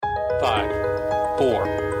5,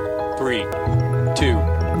 4, 3, 2,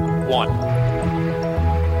 1.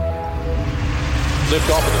 Lift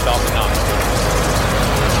off of the Falcon 9.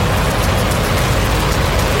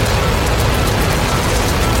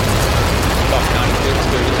 Falcon 9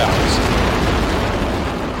 clear the towers.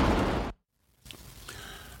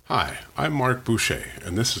 Hi, I'm Mark Boucher,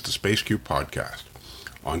 and this is the SpaceQ podcast.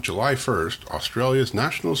 On July 1st, Australia's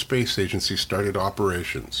National Space Agency started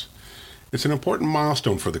operations. It's an important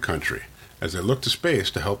milestone for the country, as they look to space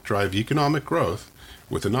to help drive economic growth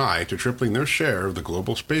with an eye to tripling their share of the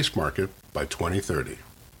global space market by 2030.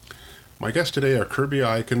 My guests today are Kirby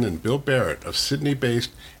Eichen and Bill Barrett of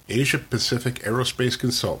Sydney-based Asia-Pacific Aerospace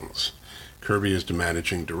Consultants. Kirby is the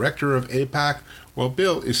managing director of APAC, while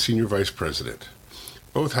Bill is senior vice president.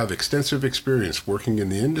 Both have extensive experience working in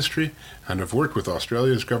the industry and have worked with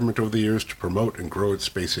Australia's government over the years to promote and grow its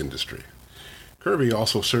space industry. Kirby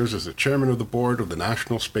also serves as the chairman of the board of the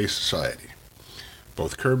National Space Society.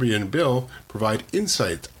 Both Kirby and Bill provide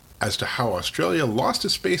insight as to how Australia lost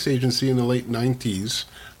its space agency in the late 90s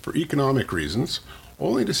for economic reasons,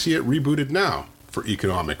 only to see it rebooted now for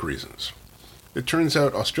economic reasons. It turns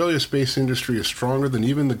out Australia's space industry is stronger than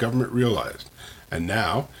even the government realized, and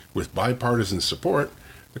now, with bipartisan support,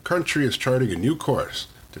 the country is charting a new course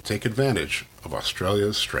to take advantage of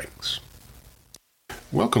Australia's strengths.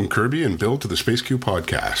 Welcome, Kirby and Bill, to the SpaceQ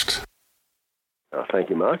podcast. Thank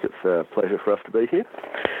you, Mark. It's a pleasure for us to be here.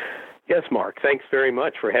 Yes, Mark. Thanks very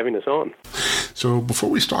much for having us on. So before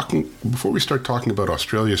we start talking about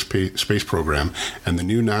Australia's space program and the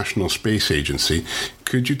new National Space Agency,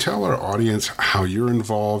 could you tell our audience how you're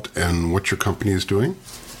involved and what your company is doing?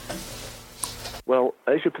 Well,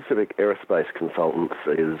 Asia-Pacific Aerospace Consultants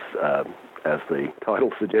is, as the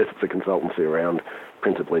title suggests, a consultancy around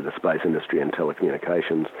principally the space industry and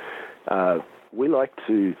telecommunications. We like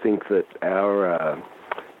to think that our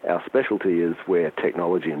specialty is where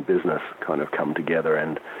technology and business kind of come together,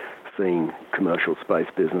 and seeing commercial space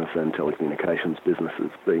business and telecommunications businesses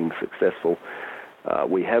being successful.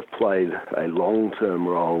 We have played a long-term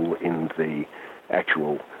role in the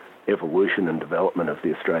actual evolution and development of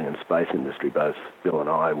the Australian space industry. Both Bill and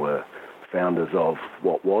I were founders of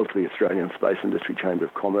what was the Australian Space Industry Chamber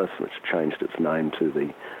of Commerce, which changed its name to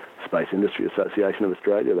the Space Industry Association of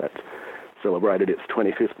Australia. That celebrated its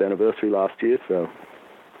 25th anniversary last year, so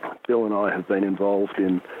Bill and I have been involved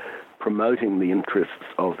in promoting the interests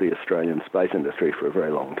of the Australian space industry for a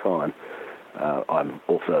very long time. I'm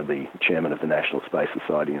also the chairman of the National Space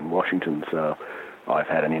Society in Washington, so I've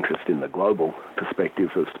had an interest in the global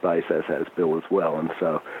perspective of space, as has Bill as well, and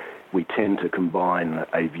so we tend to combine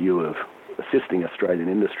a view of assisting Australian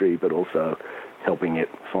industry, but also helping it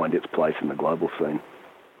find its place in the global scene.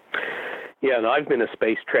 Yeah, and I've been a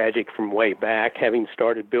space tragic from way back, having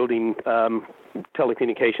started building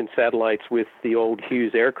telecommunication satellites with the old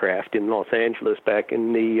Hughes aircraft in Los Angeles back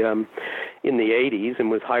in the 80s, and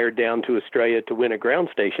was hired down to Australia to win a ground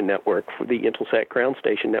station network for the Intelsat ground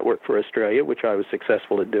station network for Australia, which I was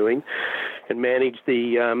successful at doing, and managed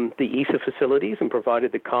the ESA facilities and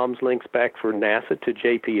provided the comms links back for NASA to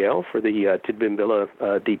JPL for the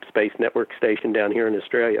Tidbinbilla Deep Space Network station down here in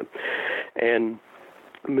Australia, and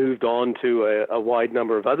moved on to a wide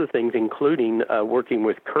number of other things, including working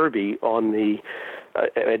with Kirby on the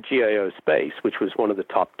at GIO Space, which was one of the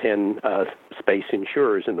top 10 space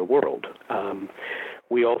insurers in the world.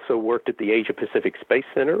 We also worked at the Asia Pacific Space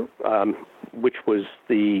Center, which was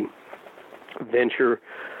the venture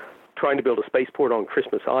trying to build a spaceport on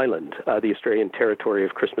Christmas Island, the Australian territory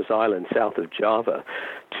of Christmas Island, south of Java.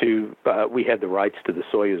 We had the rights to the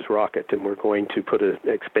Soyuz rocket, and we're going to put an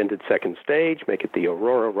expanded second stage, make it the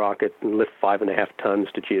Aurora rocket, and lift 5.5 tons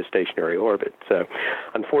to geostationary orbit. So,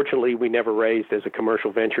 unfortunately, we never raised, as a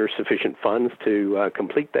commercial venture, sufficient funds to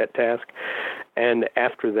complete that task. And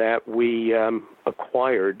after that, we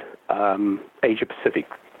acquired Asia Pacific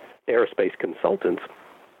Aerospace Consultants,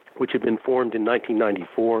 which had been formed in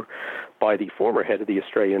 1994 by the former head of the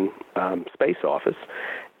Australian Space Office.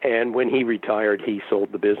 And when he retired, he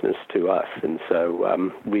sold the business to us. And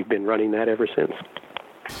so we've been running that ever since.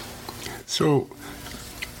 So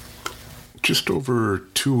just over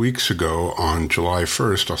 2 weeks ago, on July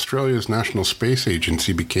 1st, Australia's National Space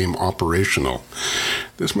Agency became operational.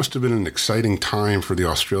 This must have been an exciting time for the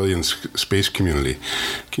Australian space community.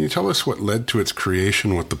 Can you tell us what led to its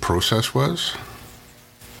creation, what the process was?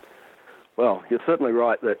 Well, you're certainly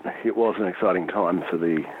right that it was an exciting time for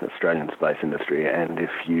the Australian space industry, and if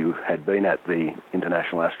you had been at the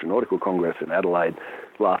International Astronautical Congress in Adelaide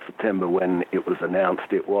last September when it was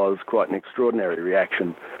announced, it was quite an extraordinary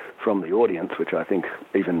reaction from the audience, which I think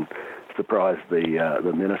even surprised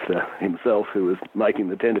the minister himself, who was making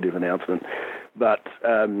the tentative announcement. But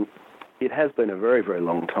it has been a very, very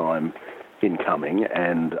long time in coming,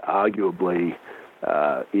 and arguably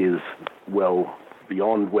is well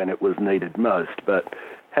beyond when it was needed most. But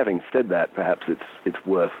having said that, perhaps it's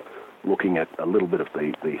worth looking at a little bit of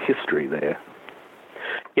the history there.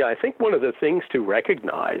 Yeah, I think one of the things to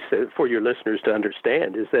recognize for your listeners to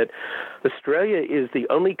understand is that Australia is the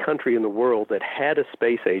only country in the world that had a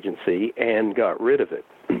space agency and got rid of it.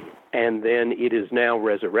 And then it is now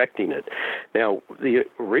resurrecting it. Now, the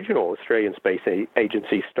original Australian Space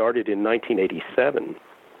Agency started in 1987.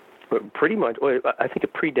 But pretty much, I think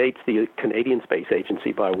it predates the Canadian Space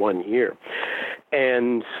Agency by 1 year,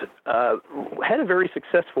 and had a very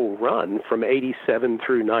successful run from 87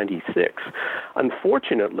 through 96.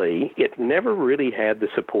 Unfortunately, it never really had the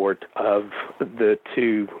support of the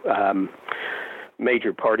two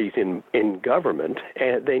major parties in government,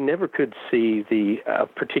 and they never could see the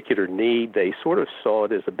particular need. They sort of saw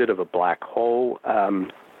it as a bit of a black hole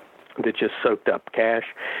that just soaked up cash.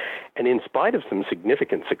 And in spite of some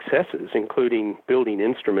significant successes, including building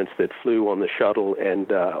instruments that flew on the shuttle and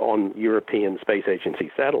on European Space Agency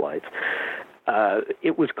satellites,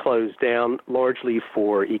 it was closed down largely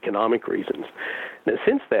for economic reasons. Now,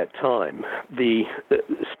 since that time, the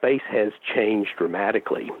space has changed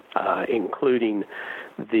dramatically, including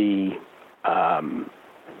the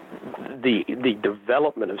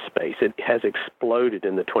development of space. It has exploded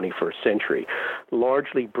in the 21st century,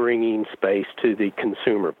 largely bringing space to the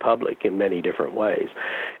consumer public in many different ways.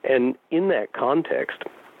 And in that context,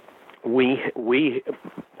 we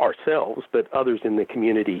ourselves, but others in the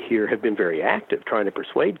community here, have been very active trying to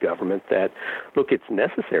persuade government that, look, it's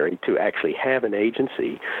necessary to actually have an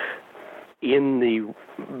agency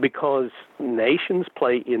because nations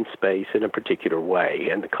play in space in a particular way,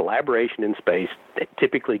 and the collaboration in space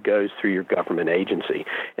typically goes through your government agency,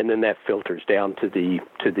 and then that filters down to the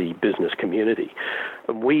business community.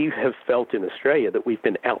 We have felt in Australia that we've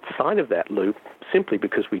been outside of that loop simply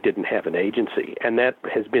because we didn't have an agency, and that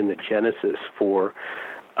has been the genesis for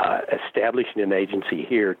establishing an agency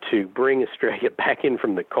here to bring Australia back in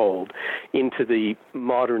from the cold into the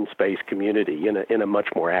modern space community in a much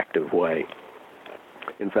more active way.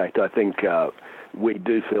 In fact, I think we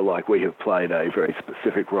do feel like we have played a very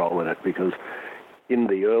specific role in it, because in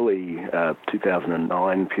the early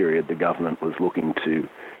 2009 period, the government was looking to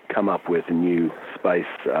come up with a new space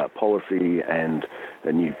policy and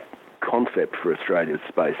a new concept for Australia's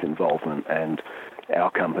space involvement, and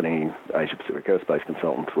our company, Asia Pacific Aerospace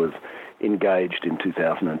Consultants, was engaged in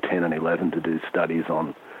 2010 and 11 to do studies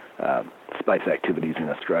on space activities in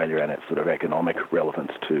Australia and its sort of economic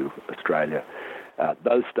relevance to Australia.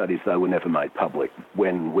 Those studies, though, were never made public.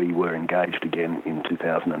 When we were engaged again in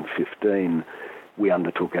 2015, we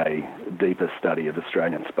undertook a deeper study of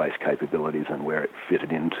Australian space capabilities and where it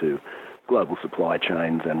fitted into global supply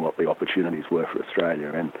chains and what the opportunities were for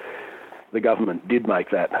Australia. And the government did make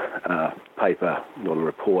that paper or the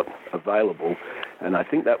report available, and I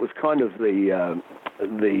think that was kind of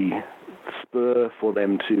the spur for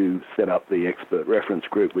them to set up the expert reference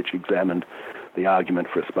group, which examined the argument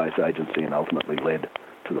for a space agency and ultimately led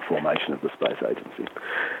to the formation of the space agency.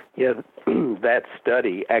 Yeah, that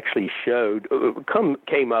study actually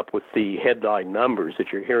came up with the headline numbers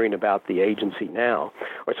that you're hearing about the agency now,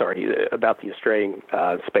 about the Australian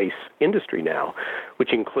space industry now,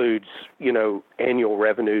 which includes, annual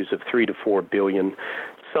revenues of $3 to $4 billion,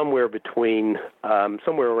 somewhere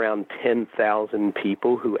around 10,000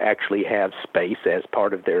 people who actually have space as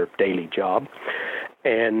part of their daily job,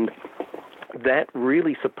 and that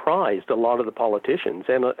really surprised a lot of the politicians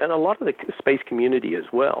and a lot of the space community as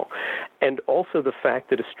well. And also the fact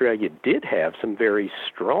that Australia did have some very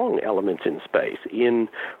strong elements in space, in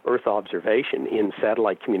Earth observation, in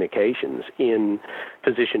satellite communications, in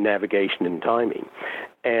position navigation and timing.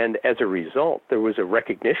 And as a result, there was a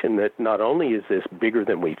recognition that not only is this bigger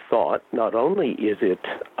than we thought, not only is it,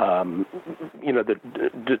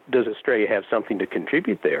 does Australia have something to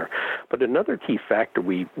contribute there, but another key factor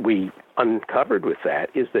we uncovered with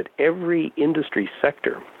that is that every industry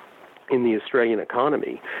sector in the Australian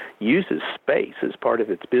economy uses space as part of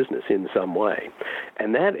its business in some way.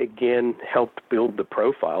 And that, again, helped build the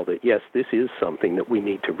profile that, yes, this is something that we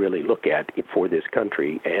need to really look at for this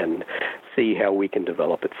country and see how we can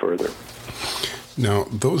develop it further. Now,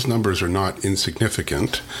 those numbers are not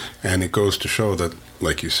insignificant, and it goes to show that,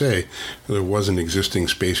 like you say, there was an existing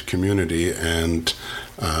space community and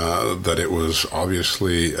that it was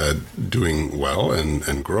obviously doing well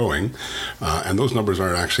and growing, and those numbers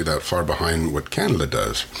aren't actually that far behind what Canada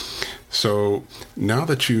does. So now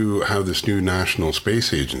that you have this new National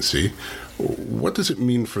Space Agency, what does it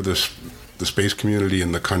mean for the space community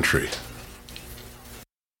in the country?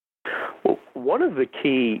 Well, one of the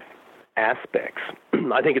key aspects,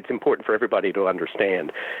 I think it's important for everybody to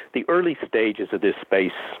understand, the early stages of this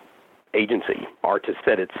space agency are to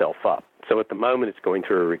set itself up. So at the moment, it's going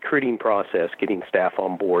through a recruiting process, getting staff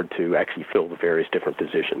on board to actually fill the various different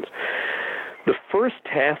positions. The first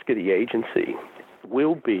task of the agency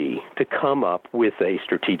will be to come up with a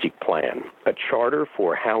strategic plan, a charter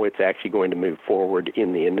for how it's actually going to move forward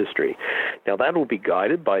in the industry. Now, that will be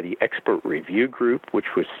guided by the expert review group,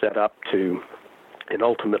 which was set up to and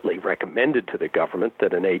ultimately recommended to the government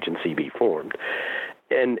that an agency be formed.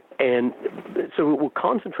 And so it will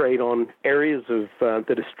concentrate on areas of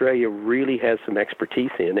that Australia really has some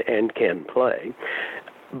expertise in and can play.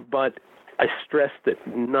 But I stress that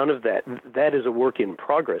none of that is a work in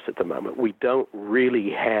progress at the moment. We don't really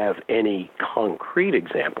have any concrete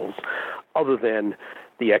examples other than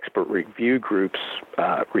the expert review group's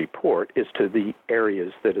report as to the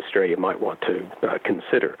areas that Australia might want to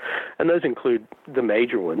consider. And those include the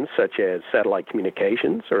major ones, such as satellite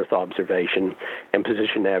communications, Earth observation, and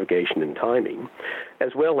position navigation and timing,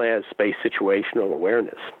 as well as space situational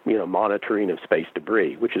awareness, monitoring of space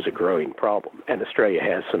debris, which is a growing problem. And Australia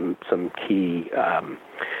has some key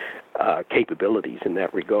capabilities in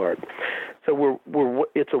that regard. So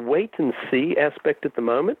it's a wait and see aspect at the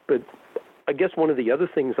moment, but I guess one of the other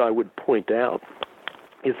things I would point out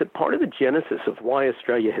is that part of the genesis of why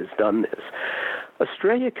Australia has done this,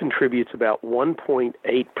 Australia contributes about 1.8%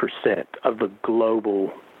 of the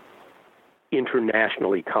global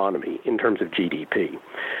international economy in terms of GDP.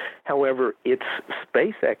 However, its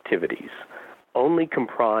space activities only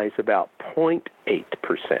comprise about 0.8%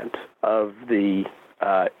 of the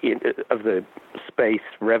space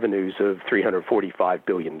revenues of $345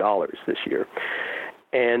 billion this year.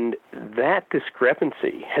 And that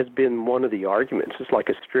discrepancy has been one of the arguments. It's like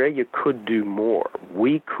Australia could do more.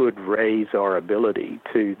 We could raise our ability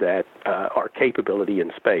to that, our capability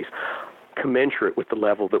in space, commensurate with the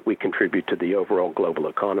level that we contribute to the overall global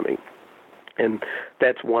economy. And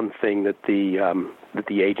that's one thing that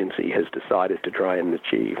the agency has decided to try and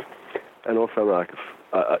achieve. And also, Marcus,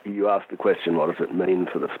 you asked the question, what does it mean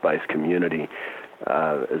for the space community?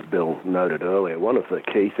 As Bill noted earlier, one of the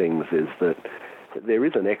key things is that there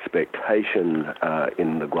is an expectation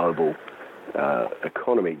in the global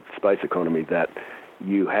economy, space economy, that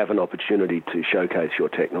you have an opportunity to showcase your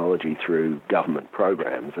technology through government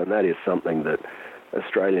programs, and that is something that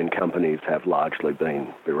Australian companies have largely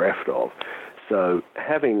been bereft of. So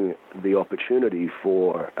having the opportunity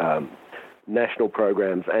for national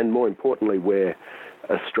programs, and more importantly, where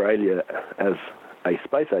Australia as a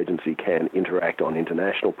space agency can interact on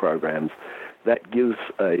international programs, that gives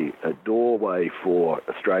a doorway for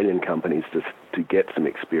Australian companies to get some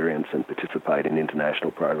experience and participate in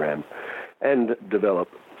international programs and develop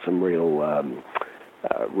some real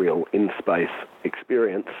in-space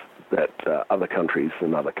experience that other countries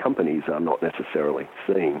and other companies are not necessarily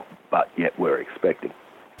seeing, but yet we're expecting.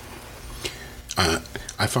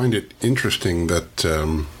 I find it interesting that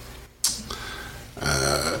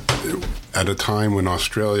at a time when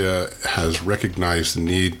Australia has recognized the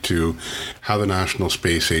need to have a national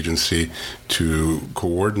space agency to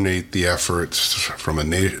coordinate the efforts from a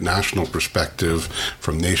national perspective,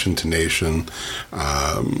 from nation to nation,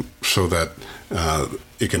 so that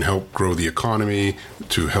it can help grow the economy,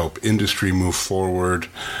 to help industry move forward,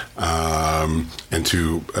 and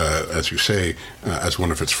to, as you say, as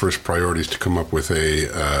one of its first priorities, to come up with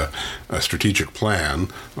a strategic plan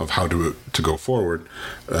of how to go forward.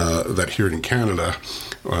 That here in Canada,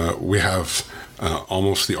 we have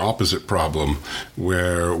almost the opposite problem,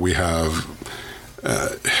 where we have,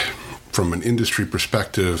 from an industry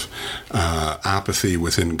perspective, apathy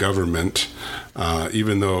within government,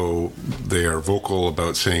 even though they are vocal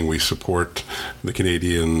about saying we support the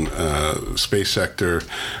Canadian space sector,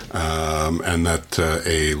 and that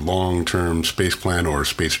a long-term space plan or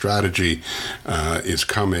space strategy is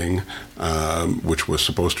coming, which was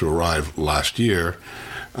supposed to arrive last year,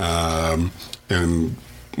 and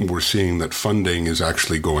we're seeing that funding is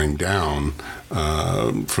actually going down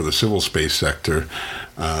for the civil space sector.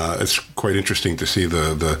 It's quite interesting to see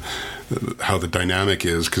how the dynamic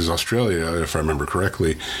is, because Australia, if I remember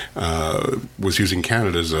correctly, was using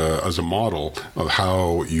Canada as a model of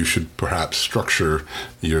how you should perhaps structure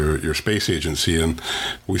your space agency, and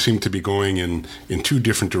we seem to be going in two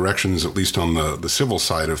different directions, at least on the civil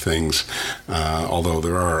side of things, although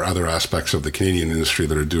there are other aspects of the Canadian industry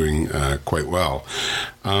that are doing quite well.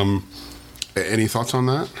 Any thoughts on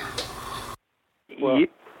that?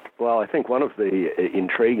 Well, I think one of the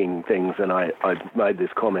intriguing things, and I made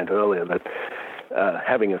this comment earlier, that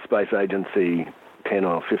having a space agency 10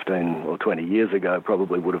 or 15 or 20 years ago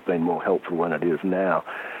probably would have been more helpful than it is now.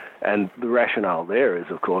 And the rationale there is,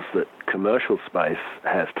 of course, that commercial space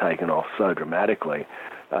has taken off so dramatically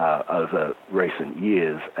over recent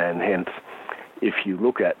years, and hence, if you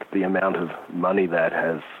look at the amount of money that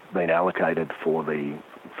has been allocated for the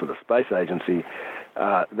space agency,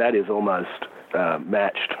 that is almost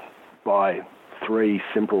matched by 3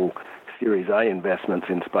 simple Series A investments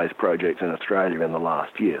in space projects in Australia in the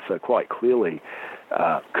last year. So quite clearly,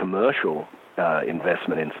 commercial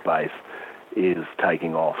investment in space is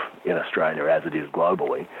taking off in Australia as it is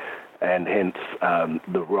globally, and hence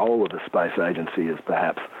the role of the space agency is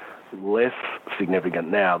perhaps less significant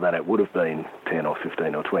now than it would have been 10 or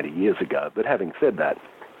 15 or 20 years ago. But having said that,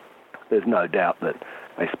 there's no doubt that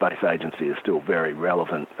a space agency is still very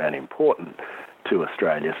relevant and important to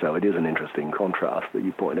Australia, so it is an interesting contrast that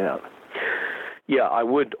you point out. Yeah, I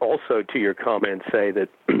would also, to your comment, say that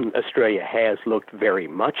Australia has looked very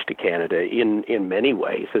much to Canada in many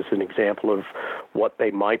ways as an example of what they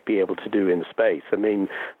might be able to do in space. I mean,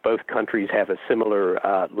 both countries have a similar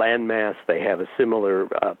landmass, they have a similar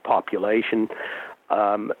population.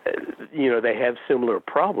 They have similar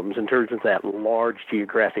problems in terms of that large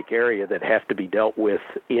geographic area that have to be dealt with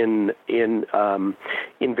in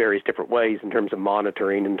various different ways in terms of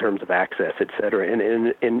monitoring, in terms of access, et cetera,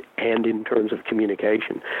 and in terms of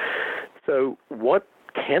communication. So what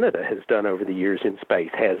Canada has done over the years in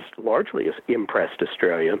space has largely impressed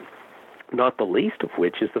Australia, not the least of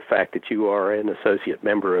which is the fact that you are an associate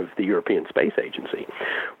member of the European Space Agency,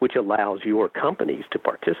 which allows your companies to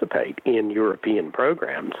participate in European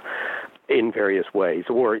programs in various ways,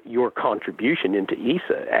 or your contribution into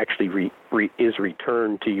ESA actually is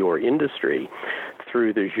returned to your industry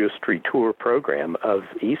through the Just Retour program of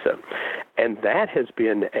ESA. And that has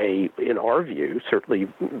been in our view, certainly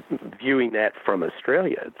viewing that from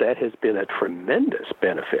Australia, that has been a tremendous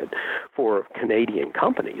benefit for Canadian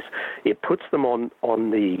companies. It puts them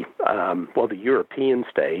on the European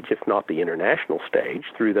stage, if not the international stage,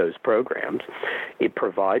 through those programs. It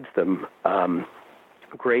provides them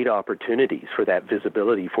great opportunities for that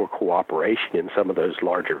visibility for cooperation in some of those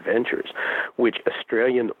larger ventures, which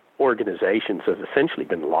Australian organizations have essentially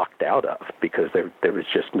been locked out of because there was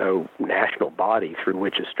just no national body through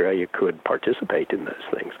which Australia could participate in those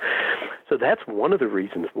things. So that's one of the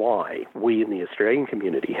reasons why we in the Australian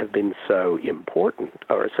community have been so important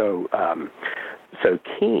or so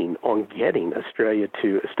keen on getting Australia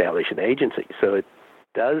to establish an agency. So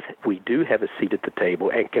we do have a seat at the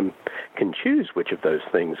table and can choose which of those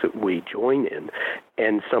things that we join in,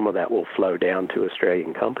 and some of that will flow down to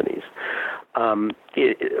Australian companies.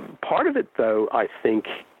 Part of it, though, I think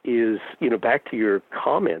is, back to your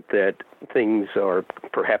comment that things are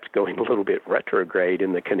perhaps going a little bit retrograde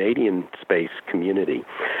in the Canadian space community.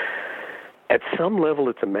 At some level,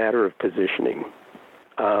 it's a matter of positioning.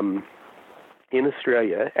 In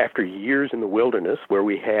Australia, after years in the wilderness where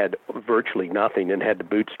we had virtually nothing and had to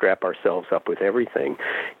bootstrap ourselves up with everything,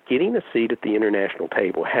 getting a seat at the international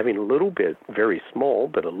table, having a little bit, very small,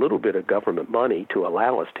 but a little bit of government money to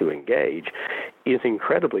allow us to engage is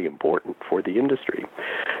incredibly important for the industry.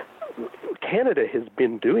 Canada has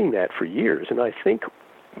been doing that for years, and I think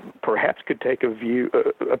perhaps could take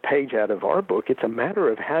a page out of our book. It's a matter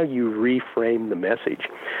of how you reframe the message.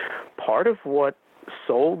 Part of what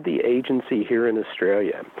sold the agency here in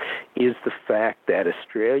Australia is the fact that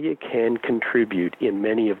Australia can contribute in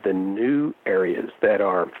many of the new areas that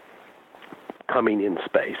are coming in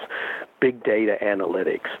space: big data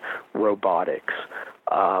analytics, robotics,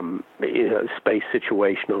 space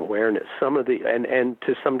situational awareness, some of the and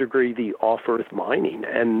to some degree the off-Earth mining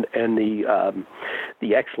and the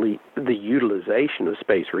utilization of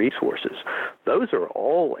space resources. Those are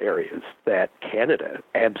all areas that Canada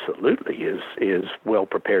absolutely is well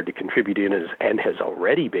prepared to contribute in and has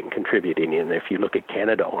already been contributing in. If you look at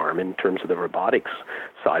Canadarm in terms of the robotics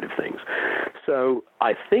side of things, so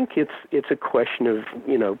I think it's a question of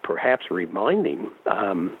perhaps reminding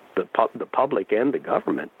the public and the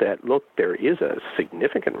government that, look, there is a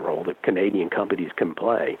significant role that Canadian companies can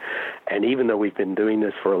play. And even though we've been doing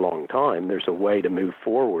this for a long time, there's a way to move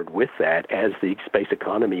forward with that as the space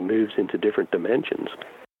economy moves into different dimensions.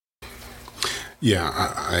 Yeah,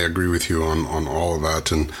 I agree with you on all of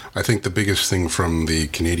that. And I think the biggest thing from the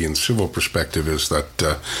Canadian civil perspective is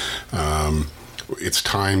that it's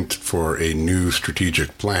time for a new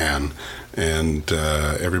strategic plan, and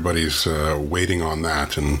everybody's waiting on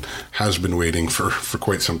that and has been waiting for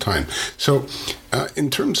quite some time. So in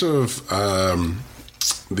terms of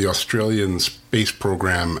the Australian space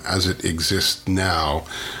program as it exists now,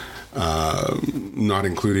 not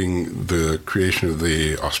including the creation of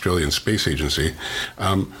the Australian Space Agency,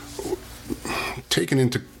 taking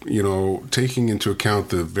into account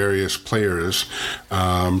the various players,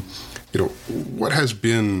 what has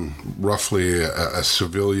been roughly a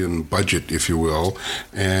civilian budget, if you will,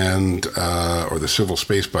 and or the civil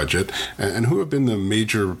space budget, and who have been the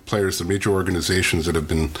major players, the major organizations that have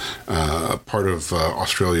been part of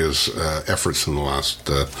Australia's efforts in the last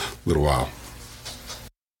little while?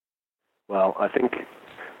 Well, I think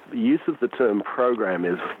the use of the term program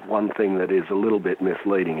is one thing that is a little bit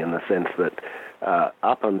misleading in the sense that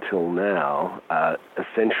up until now,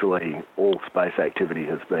 essentially all space activity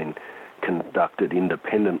has been conducted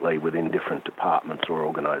independently within different departments or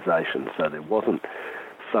organisations. So there wasn't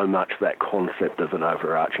so much that concept of an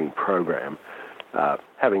overarching program.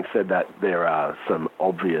 Having said that, there are some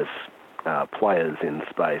obvious players in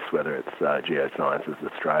space, whether it's Geosciences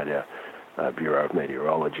Australia, Bureau of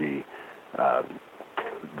Meteorology,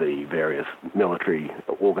 the various military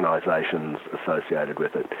organisations associated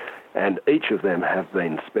with it, and each of them have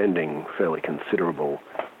been spending fairly considerable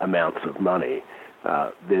amounts of money.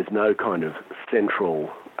 There's no kind of central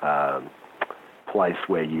place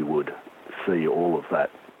where you would see all of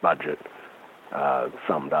that budget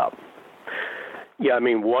summed up. Yeah, I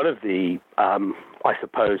mean, one of the, I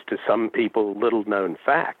suppose to some people, little-known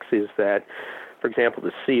facts is that, for example,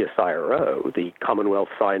 the CSIRO, the Commonwealth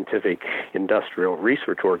Scientific Industrial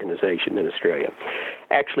Research Organization in Australia,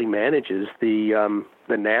 actually manages the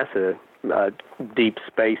NASA Deep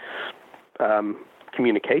Space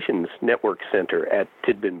Communications Network Center at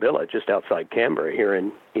Tidbinbilla, just outside Canberra here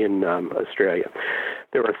in Australia.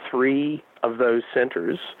 There are 3 of those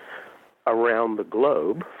centers around the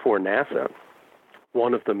globe for NASA.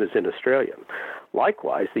 One of them is in Australia.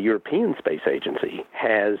 Likewise, the European Space Agency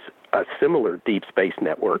has a similar deep space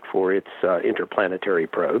network for its interplanetary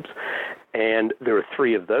probes, and there are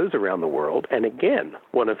 3 of those around the world. And again,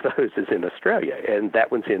 one of those is in Australia, and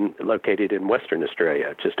that one's located in Western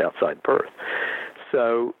Australia, just outside Perth.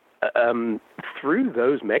 So through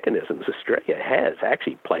those mechanisms, Australia has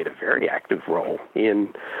actually played a very active role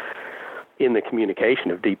in the communication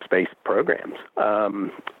of deep space programs.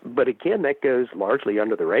 But again, that goes largely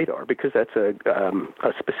under the radar because that's a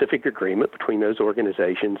specific agreement between those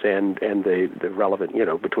organizations and the relevant,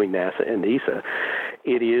 between NASA and ESA.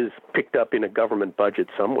 It is picked up in a government budget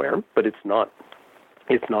somewhere, but it's not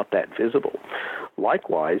that visible.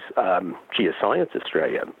 Likewise, Geoscience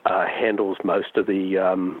Australia handles most of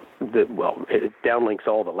it downlinks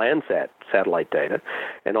all the Landsat satellite data,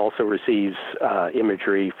 and also receives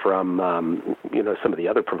imagery from some of the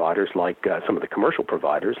other providers, like some of the commercial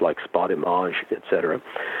providers, like Spot Image, etc.,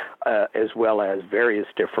 as well as various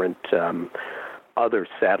different other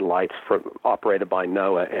satellites operated by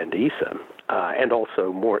NOAA and ESA, and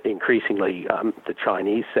also more increasingly the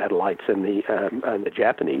Chinese satellites and the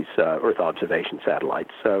Japanese Earth observation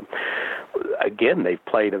satellites. So again, they've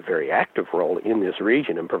played a very active role in this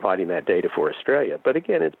region in providing that data for Australia. But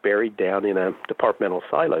again, it's buried down in a departmental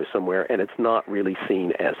silo somewhere, and it's not really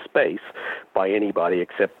seen as space by anybody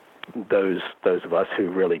except those of us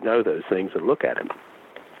who really know those things and look at them.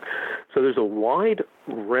 So there's a wide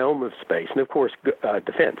realm of space, and of course,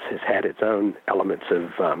 defense has had its own elements of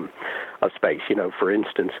space. For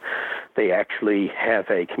instance, they actually have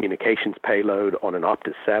a communications payload on an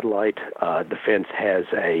Optus satellite. Defense has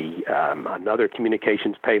another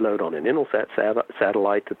communications payload on an Intelsat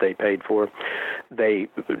satellite that they paid for.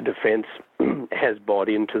 Defense has bought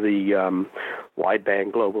into the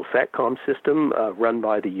wideband global SATCOM system run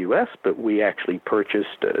by the U.S., but we actually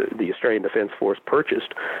purchased, the Australian Defence Force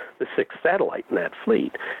purchased the 6th satellite in that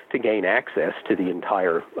fleet to gain access to the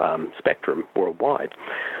entire spectrum worldwide.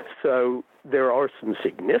 So there are some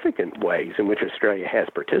significant ways in which Australia has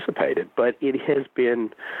participated, but it has been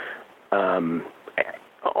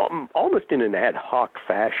almost in an ad hoc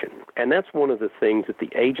fashion. And that's one of the things that the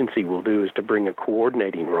agency will do, is to bring a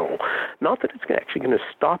coordinating role. Not that it's actually going to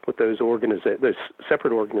stop what those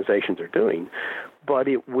separate organizations are doing, but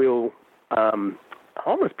it will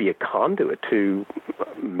almost be a conduit to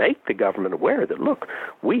make the government aware that, look,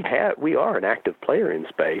 we are an active player in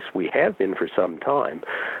space. We have been for some time.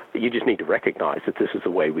 You just need to recognize that this is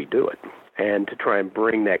the way we do it, and to try and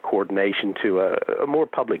bring that coordination to a more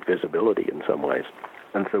public visibility in some ways.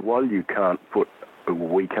 And so while we can't put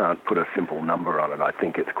a simple number on it, I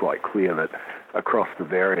think it's quite clear that across the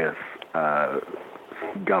various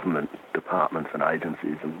government departments and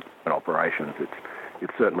agencies and operations,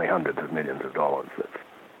 it's certainly hundreds of millions of dollars that's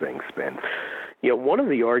being spent. one of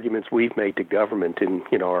the arguments we've made to government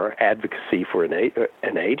in our advocacy for an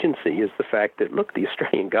agency is the fact that, look, the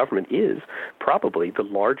Australian government is probably the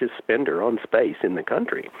largest spender on space in the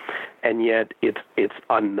country, and yet it's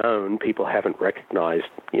unknown. People haven't recognized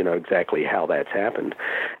exactly how that's happened,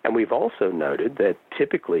 and we've also noted that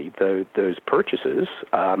typically those purchases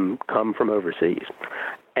come from overseas,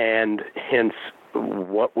 and hence,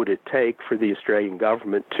 what would it take for the Australian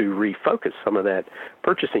government to refocus some of that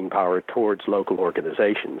purchasing power towards local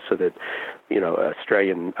organizations so that,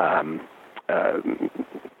 Australian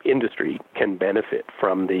industry can benefit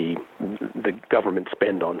from the government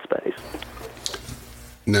spend on space?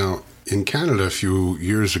 Now, in Canada a few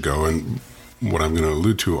years ago, and what I'm going to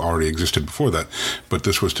allude to already existed before that, but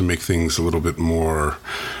this was to make things a little bit more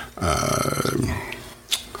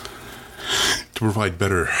to provide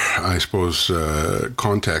better, I suppose,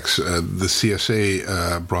 context, the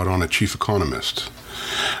CSA brought on a chief economist.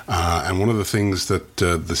 And one of the things that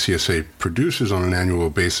the CSA produces on an annual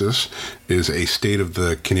basis is a state of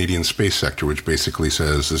the Canadian space sector, which basically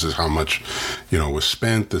says this is how much, was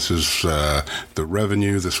spent, this is the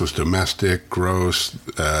revenue, this was domestic, gross,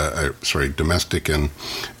 domestic and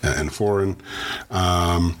foreign.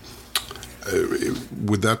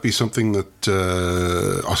 Would that be something that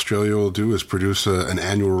Australia will do, is produce an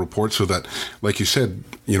annual report so that, like you said,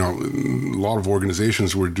 a lot of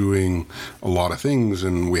organizations were doing a lot of things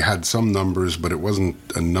and we had some numbers, but it wasn't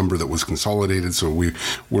a number that was consolidated, so we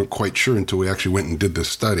weren't quite sure until we actually went and did this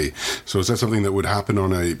study. So is that something that would happen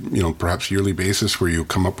on a, perhaps yearly basis where you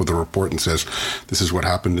come up with a report and says, this is what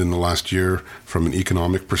happened in the last year from an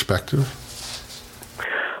economic perspective?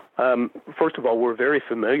 First of all, we're very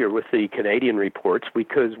familiar with the Canadian reports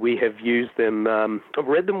because we have used them,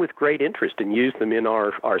 read them with great interest and used them in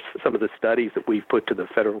our some of the studies that we've put to the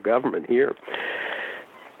federal government here.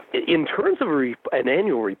 In terms of an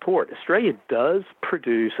annual report, Australia does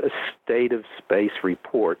produce a state of space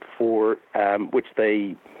report for which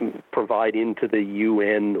they provide into the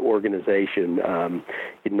UN organization,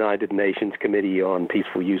 United Nations Committee on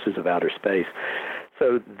Peaceful Uses of Outer Space.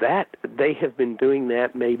 So that they have been doing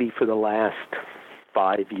that maybe for the last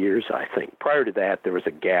 5 years, I think. Prior to that, there was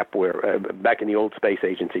a gap where back in the old space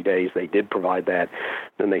agency days, they did provide that,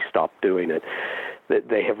 then they stopped doing it.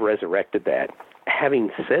 They have resurrected that. Having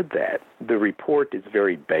said that, the report is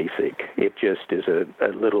very basic. It just is a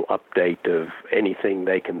little update of anything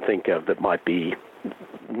they can think of that might be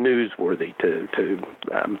newsworthy to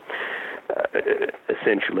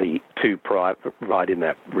essentially to provide in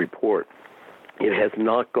that report. It has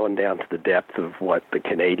not gone down to the depth of what the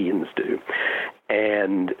Canadians do.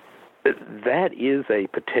 And that is a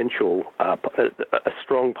potential, a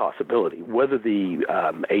strong possibility. Whether the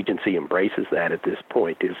agency embraces that at this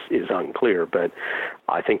point is unclear, but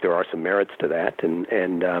I think there are some merits to that, and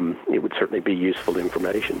it would certainly be useful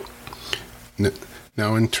information.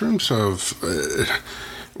 Now, in terms of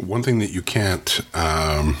one thing that you can't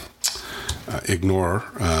ignore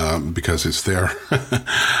because it's there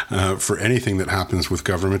for anything that happens with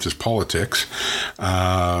government is politics.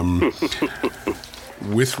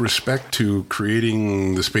 With respect to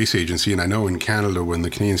creating the space agency, and I know in Canada when the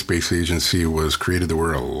Canadian Space Agency was created, there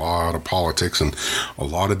were a lot of politics, and a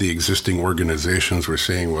lot of the existing organizations were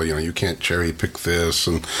saying, well, you can't cherry pick this,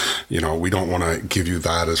 and, we don't want to give you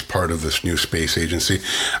that as part of this new space agency.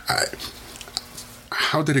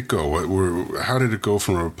 How did it go? How did it go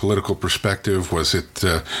from a political perspective? Was it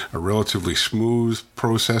a relatively smooth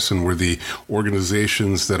process, and were the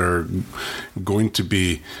organizations that are going to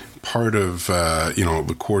be part of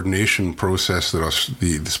the coordination process that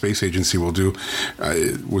the space agency will do,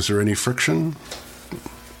 was there any friction?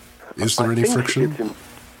 Is there any friction?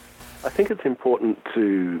 I think it's important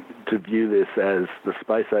to view this as the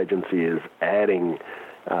space agency is adding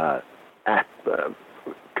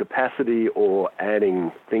capacity or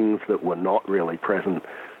adding things that were not really present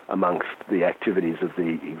amongst the activities of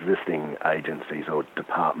the existing agencies or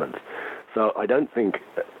departments. So I don't think,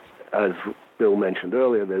 as Bill mentioned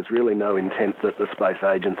earlier, there's really no intent that the space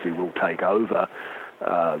agency will take over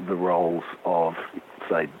the roles of,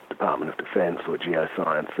 say, Department of Defence or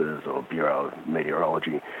Geosciences or Bureau of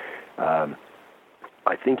Meteorology.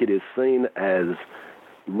 I think it is seen as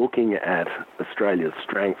looking at Australia's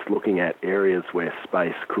strengths, looking at areas where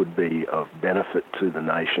space could be of benefit to the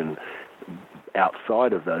nation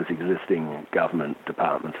outside of those existing government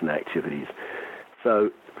departments and activities.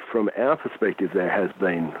 So from our perspective, there has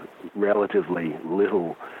been relatively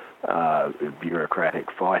little bureaucratic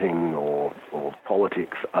fighting or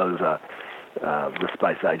politics over the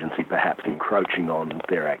space agency perhaps encroaching on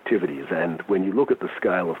their activities. And when you look at the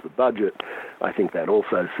scale of the budget, I think that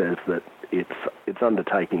also says that it's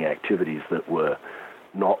undertaking activities that were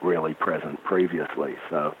not really present previously.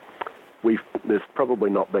 So there's probably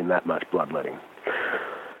not been that much bloodletting.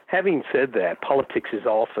 Having said that, politics is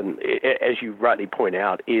often, as you rightly point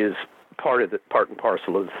out, is part and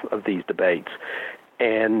parcel of these debates.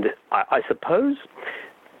 And I suppose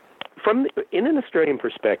in an Australian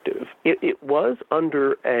perspective, it was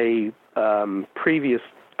under a previous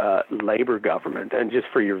Labor government. And just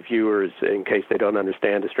for your viewers, in case they don't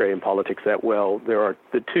understand Australian politics that well, the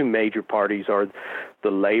two major parties are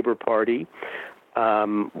the Labor Party,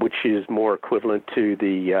 which is more equivalent to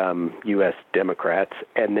the U.S. Democrats,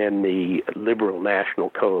 and then the Liberal National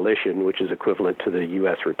Coalition, which is equivalent to the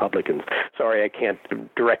U.S. Republicans. Sorry, I can't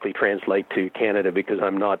directly translate to Canada because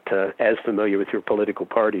I'm not as familiar with your political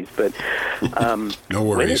parties. But no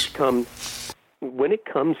worries. When it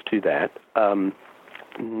comes to that,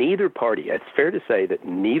 neither party, it's fair to say that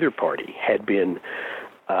neither party had been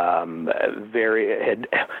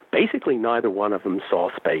basically neither one of them saw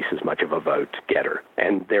space as much of a vote getter,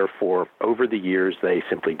 and therefore over the years they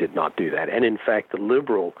simply did not do that. And in fact, the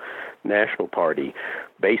Liberal National Party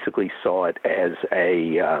basically saw it as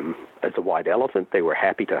a white elephant. They were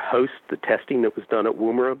happy to host the testing that was done at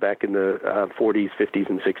Woomera back in the 40s, 50s,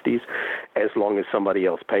 and 60s, as long as somebody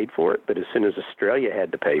else paid for it. But as soon as Australia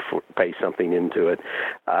had to pay something into it,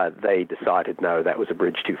 they decided no, that was a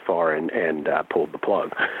bridge too far, and pulled the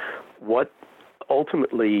plug. What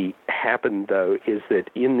ultimately happened, though, is that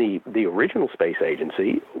in the original space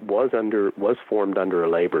agency was formed under a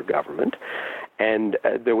Labor government, and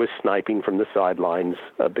there was sniping from the sidelines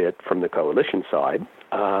a bit from the coalition side.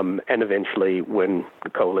 And eventually, when the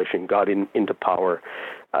coalition got into power,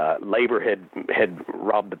 Labor had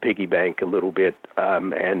robbed the piggy bank a little bit,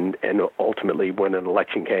 and ultimately, when an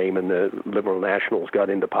election came and the Liberal Nationals got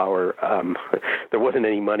into power, there wasn't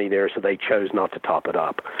any money there, so they chose not to top it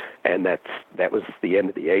up, and that was the end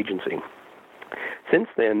of the agency. Since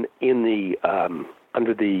then,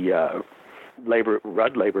 under the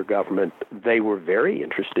Rudd Labor government, they were very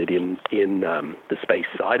interested in the space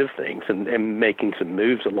side of things and making some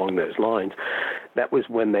moves along those lines. That was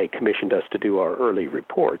when they commissioned us to do our early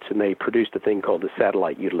reports, and they produced a thing called the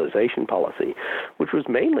Satellite Utilization Policy, which was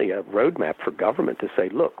mainly a roadmap for government to say,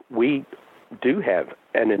 look, we do have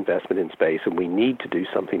an investment in space, and we need to do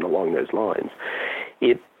something along those lines.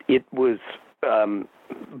 It was,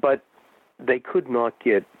 but they could not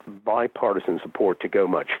get bipartisan support to go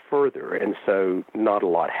much further, and so not a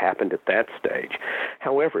lot happened at that stage.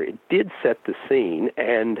 However, it did set the scene,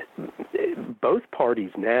 and both parties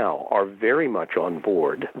now are very much on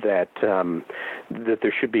board that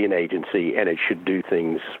there should be an agency, and it should do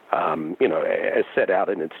things, as set out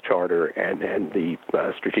in its charter and the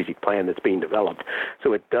strategic plan that's being developed.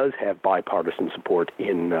 So it does have bipartisan support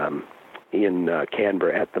in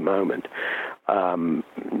Canberra at the moment.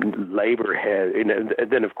 Labor has, and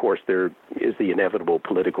then of course there is the inevitable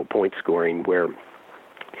political point scoring where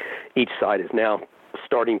each side is now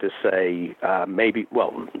starting to say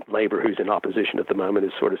Labor, who's in opposition at the moment,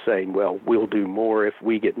 is sort of saying, well, we'll do more if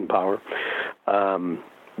we get in power. The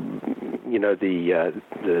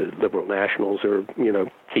Liberal Nationals are,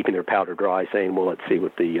 keeping their powder dry, saying, well, let's see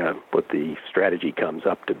what the strategy comes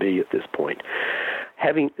up to be at this point.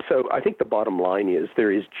 So I think the bottom line is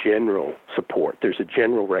there is general support. There's a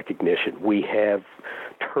general recognition. We have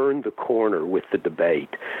turned the corner with the debate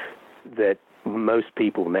that most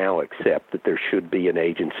people now accept that there should be an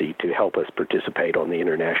agency to help us participate on the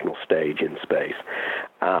international stage in space.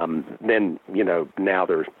 Then, now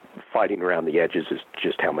they're fighting around the edges as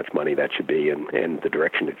just how much money that should be and the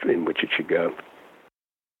direction in which it should go.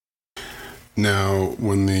 Now,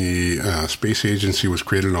 when the space agency was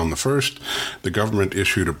created on the 1st, the government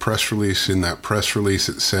issued a press release. In that press release,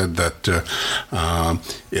 it said that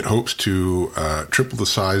it hopes to triple the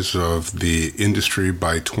size of the industry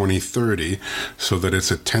by 2030 so that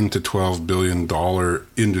it's a $10 to $12 billion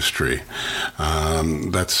industry.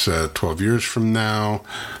 That's 12 years from now.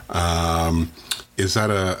 Is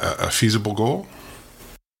that a feasible goal?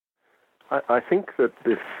 I think that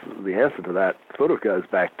the answer to that sort of goes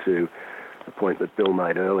back to the point that Bill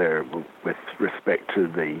made earlier with respect to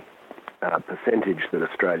the percentage that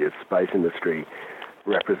Australia's space industry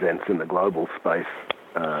represents in the global space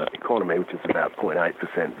economy, which is about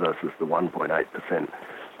 0.8% versus the 1.8%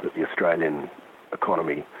 that the Australian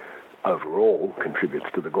economy overall contributes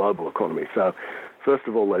to the global economy. So, first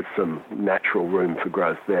of all, there's some natural room for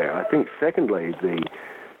growth there. I think, secondly, the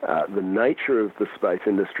nature of the space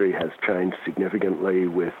industry has changed significantly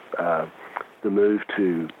with the move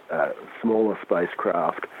to smaller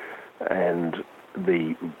spacecraft and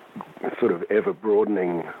the sort of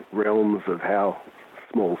ever-broadening realms of how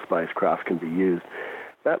small spacecraft can be used,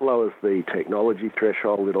 that lowers the technology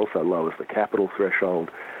threshold. It also lowers the capital threshold.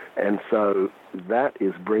 And so that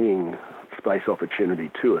is bringing space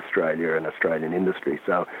opportunity to Australia and Australian industry.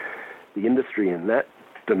 So the industry in that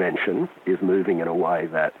dimension is moving in a way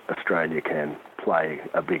that Australia can play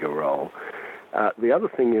a bigger role. The other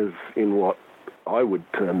thing is in what I would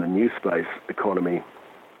term the new space economy,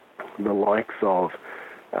 the likes of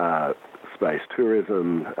space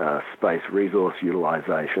tourism, space resource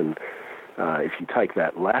utilization. If you take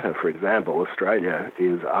that latter, for example, Australia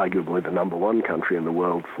is arguably the number one country in the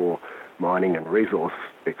world for mining and resource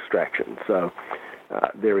extraction. So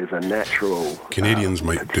there is a natural... Canadians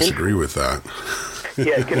might disagree with that.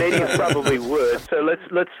 Yeah, Canadians probably would. So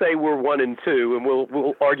let's say we're 1 and 2, and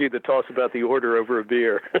we'll argue the toss about the order over a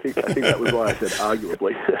beer. I think that was why I said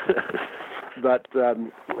arguably.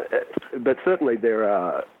 But certainly there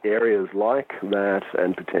are areas like that,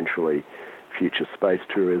 and potentially future space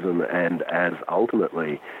tourism, and as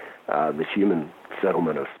ultimately the human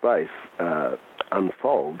settlement of space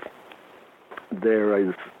unfolds, there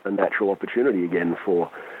is a natural opportunity again for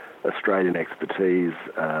Australian expertise,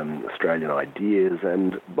 Australian ideas,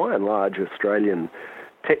 and by and large Australian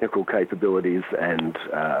technical capabilities and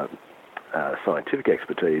scientific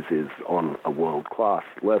expertise is on a world-class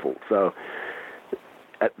level. So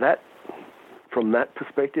from that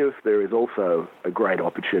perspective, there is also a great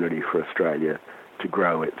opportunity for Australia to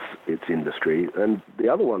grow its industry. And the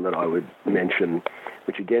other one that I would mention,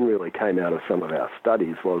 which again really came out of some of our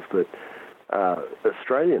studies, was that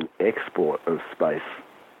Australian export of space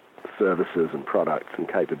services and products and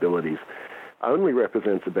capabilities only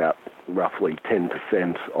represents about roughly 10%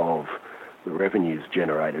 of the revenues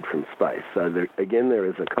generated from space. So there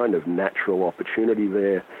is a kind of natural opportunity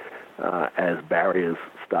there as barriers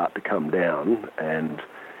start to come down and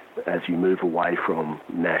as you move away from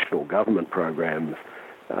national government programs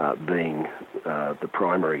being the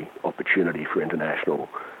primary opportunity for international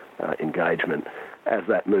engagement. As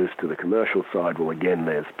that moves to the commercial side, well, again,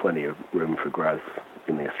 there's plenty of room for growth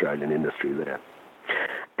in the Australian industry there.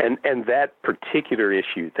 And that particular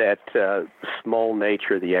issue, that small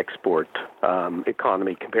nature of the export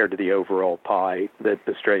economy compared to the overall pie that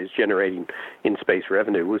Australia is generating in space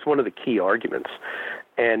revenue, was one of the key arguments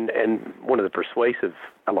and one of the persuasive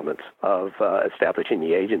elements of establishing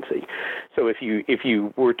the agency. So if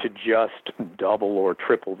you were to just double or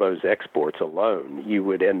triple those exports alone, you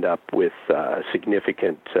would end up with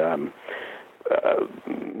significant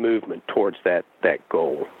movement towards that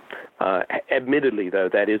goal. Admittedly, though,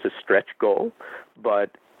 that is a stretch goal,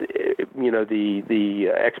 but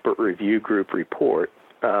the expert review group report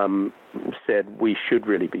said we should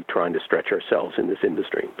really be trying to stretch ourselves in this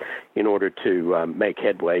industry in order to make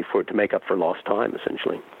headway to make up for lost time,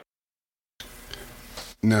 essentially.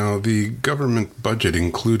 Now, the government budget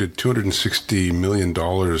included $260 million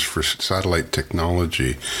for satellite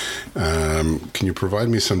technology. Can you provide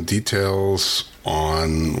me some details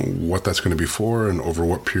on what that's going to be for and over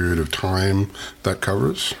what period of time that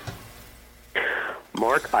covers?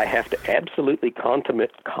 Mark, I have to absolutely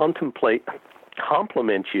compliment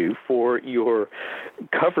you for your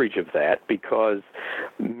coverage of that, because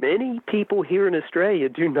many people here in Australia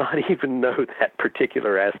do not even know that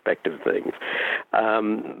particular aspect of things.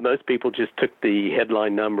 Most people just took the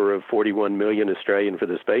headline number of 41 million Australian for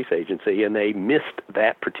the space agency, and they missed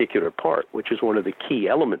that particular part, which is one of the key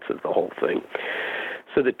elements of the whole thing.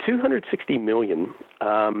 So the 260 million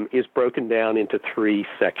is broken down into three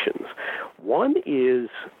sections. One is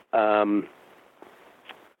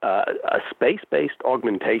a space-based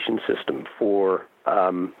augmentation system for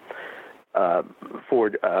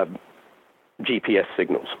GPS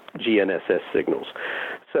signals, GNSS signals.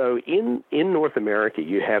 So in North America,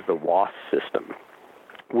 you have the WASP system,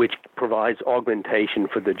 which provides augmentation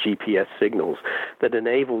for the GPS signals that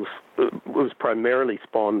was primarily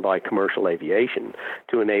spawned by commercial aviation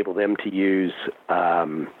to enable them to use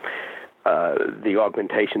the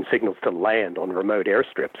augmentation signals to land on remote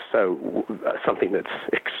airstrips, so something that's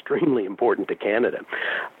extremely important to Canada.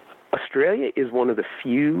 Australia is one of the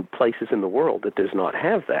few places in the world that does not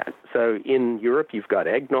have that. So in Europe, you've got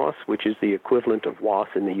EGNOS, which is the equivalent of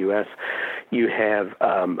WASP in the U.S. You have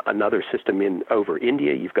another system over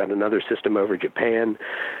India. You've got another system over Japan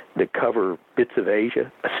that cover bits of Asia.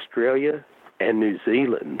 Australia and New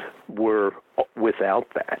Zealand were without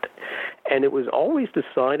that. And it was always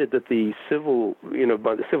decided that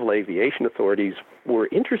by the civil aviation authorities were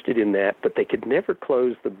interested in that, but they could never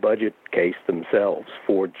close the budget case themselves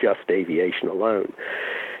for just aviation alone.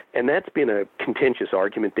 And that's been a contentious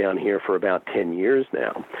argument down here for about 10 years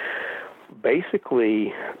now.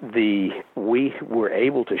 Basically, we were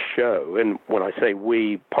able to show, and when I say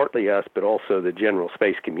we, partly us, but also the general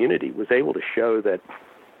space community, was able to show that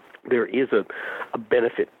there is a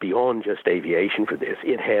benefit beyond just aviation for this.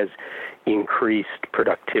 It has increased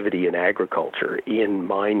productivity in agriculture, in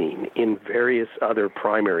mining, in various other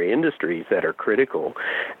primary industries that are critical.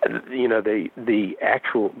 You know, the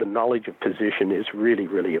knowledge of position is really,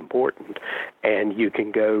 really important, and you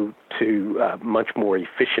can go to much more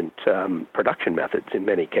efficient production methods in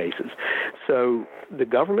many cases. So the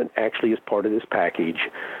government actually, as part of this package,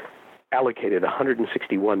 allocated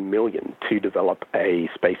 $161 million to develop a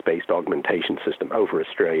space-based augmentation system over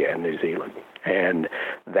Australia and New Zealand. And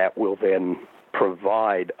that will then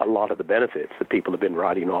provide a lot of the benefits that people have been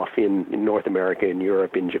writing off in North America, in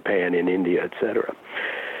Europe, in Japan, in India, et cetera.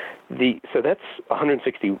 So that's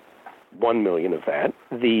 $161 million of that.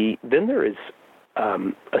 Then there is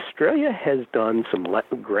Australia has done some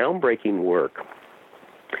groundbreaking work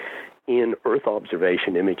in Earth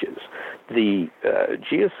observation images. The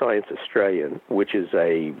Geoscience Australia, which is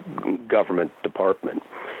a government department,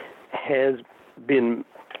 has been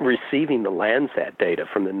receiving the Landsat data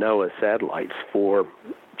from the NOAA satellites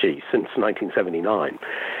since 1979.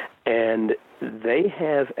 And they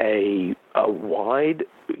have a wide,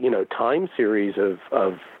 time series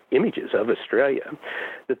of images of Australia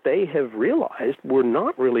that they have realized were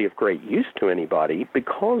not really of great use to anybody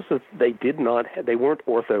because they weren't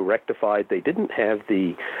ortho-rectified. They didn't have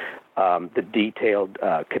the detailed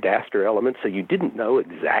cadastre elements, so you didn't know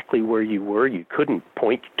exactly where you were. You couldn't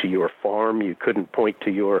point to your farm. You couldn't point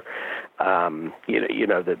to your,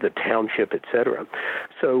 the township, etc.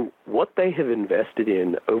 So what they have invested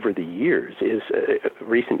in over the years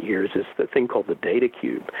recent years, is the thing called the Data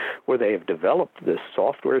Cube, where they have developed this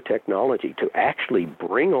software technology to actually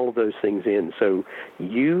bring all those things in. So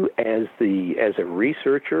you, as a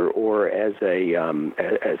researcher or as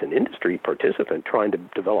an industry participant trying to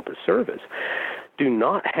develop a service, do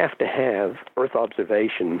not have to have Earth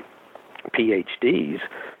observation PhDs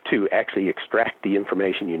to actually extract the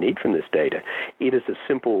information you need from this data. It is a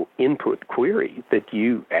simple input query that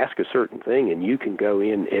you ask a certain thing, and you can go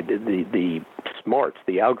in, and the smarts,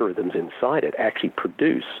 the algorithms inside it actually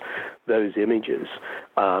produce those images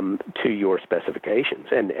to your specifications.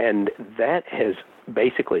 And that has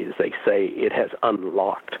basically, as they say, it has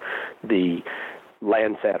unlocked the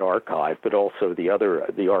Landsat archive, but also the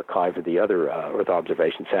archive of the other Earth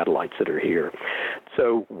observation satellites that are here.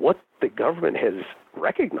 So what the government has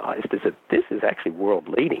recognized is that this is actually world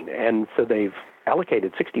leading, and so they've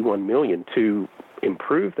allocated $61 million to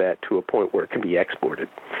improve that to a point where it can be exported.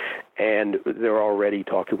 And they're already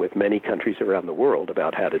talking with many countries around the world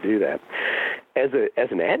about how to do that. As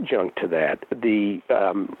an adjunct to that,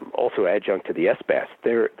 also adjunct to the SBAS,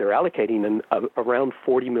 they're allocating around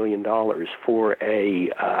 $40 million for a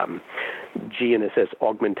GNSS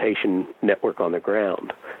augmentation network on the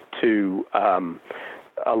ground to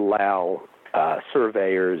allow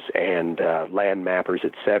surveyors and land mappers,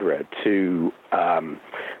 et cetera, to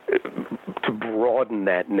broaden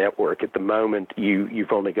that network. At the moment,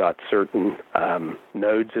 you've only got certain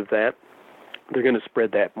nodes of that. They're going to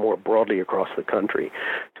spread that more broadly across the country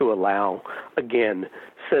to allow, again,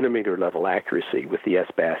 centimeter-level accuracy with the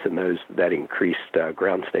SBAS and that increased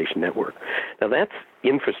ground station network. Now, that's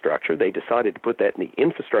infrastructure. They decided to put that in the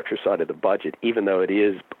infrastructure side of the budget, even though it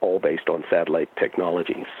is all based on satellite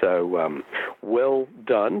technology. So well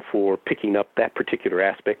done for picking up that particular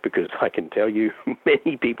aspect, because I can tell you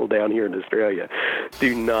many people down here in Australia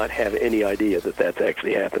do not have any idea that that's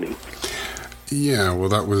actually happening. Yeah, well,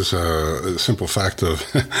 that was a simple fact of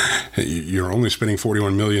you're only spending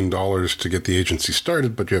 $41 million to get the agency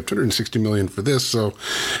started, but you have $260 million for this. So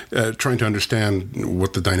trying to understand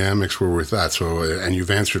what the dynamics were with that. So, and you've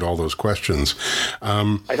answered all those questions.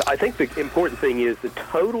 I think the important thing is the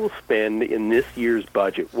total spend in this year's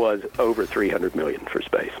budget was over $300 million for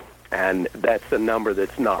space. And that's a number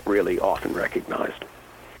that's not really often recognized.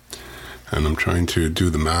 And I'm trying to do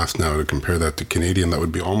the math now to compare that to Canadian. That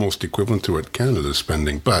would be almost equivalent to what Canada's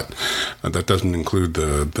spending. But that doesn't include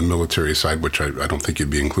the military side, which I don't think you'd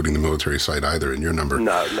be including the military side either in your number.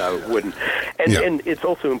 No, it wouldn't. And it's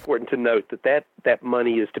also important to note that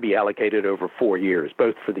money is to be allocated over 4 years,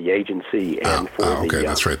 both for the agency and for the... Okay,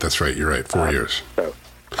 that's right. You're right, 4 years. So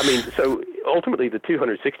ultimately the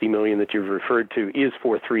 $260 million that you've referred to is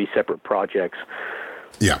for 3 separate projects.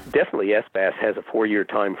 Yeah. Definitely SBAS has a 4-year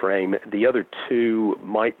time frame. The other 2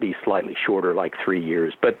 might be slightly shorter, like 3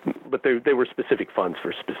 years, but they were specific funds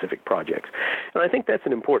for specific projects. And I think that's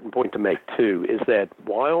an important point to make, too, is that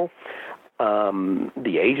while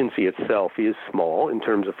The agency itself is small in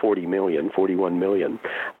terms of 41 million.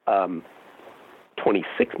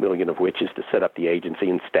 26 million of which is to set up the agency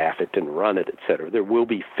and staff it and run it, et cetera. There will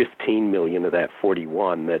be 15 million of that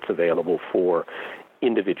 41 that's available for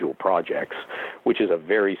individual projects, which is a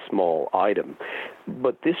very small item.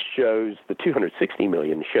 But this shows, the 260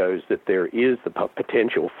 million shows that there is the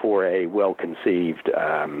potential for a well-conceived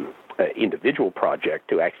individual project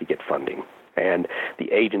to actually get funding. And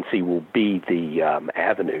the agency will be the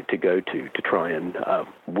avenue to go to try and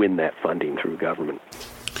win that funding through government.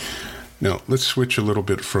 Now, let's switch a little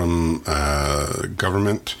bit from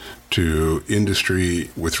government to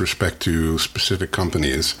industry with respect to specific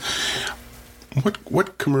companies.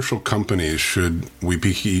 What commercial companies should we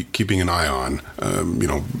be keeping an eye on?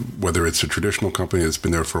 Whether it's a traditional company that's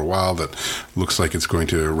been there for a while that looks like it's going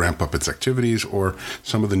to ramp up its activities, or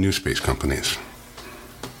some of the new space companies.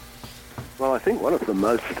 Well, I think one of the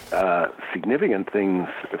most significant things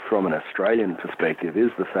from an Australian perspective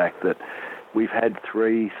is the fact that we've had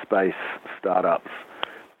 3 space startups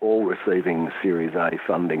all receiving Series A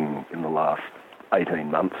funding in the last 18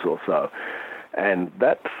 months or so. And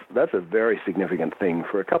that's a very significant thing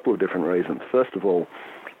for a couple of different reasons. First of all,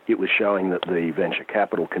 it was showing that the venture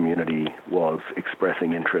capital community was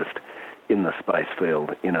expressing interest in the space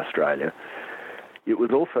field in Australia. It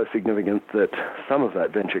was also significant that some of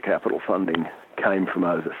that venture capital funding came from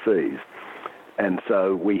overseas. And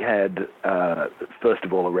so we had, first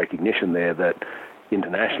of all, a recognition there that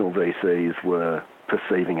international VCs were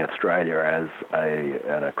perceiving Australia as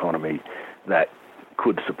an economy that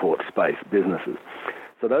could support space businesses.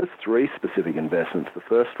 So those 3 specific investments, the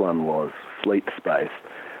first one was Fleet Space,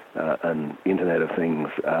 an Internet of Things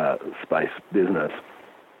space business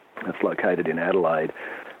that's located in Adelaide.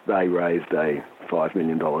 They raised a $5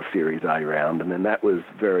 million Series A round, and then that was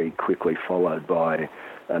very quickly followed by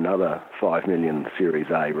another $5 million Series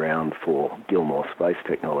A round for Gilmore Space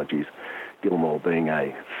Technologies, Gilmore being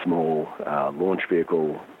a small launch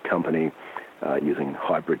vehicle company using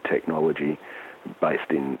hybrid technology based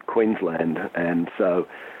in Queensland. And so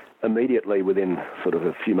immediately within sort of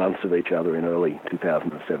a few months of each other in early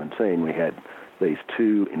 2017, we had these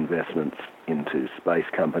 2 investments into space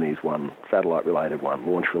companies, one satellite-related, one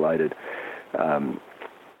launch-related.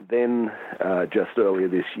 Then just earlier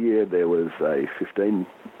this year, there was a $15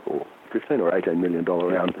 or $18 million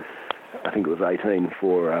round. I think it was 18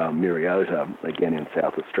 for Myriota, again in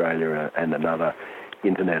South Australia, and another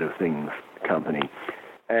Internet of Things company.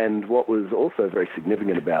 And what was also very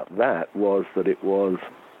significant about that was that it was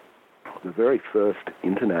the very first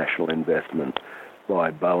international investment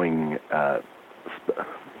by Boeing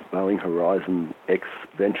Horizon X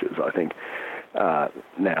Ventures, I think.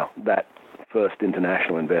 Now, that first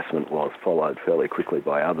international investment was followed fairly quickly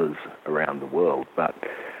by others around the world. But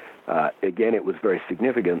again, it was very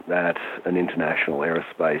significant that an international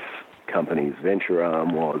aerospace company's venture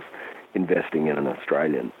arm was investing in an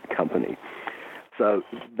Australian company. So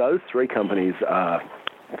those 3 companies are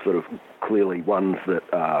sort of clearly ones that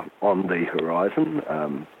are on the horizon,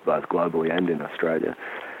 both globally and in Australia.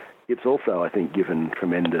 It's also, I think, given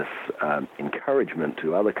tremendous encouragement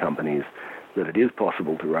to other companies that it is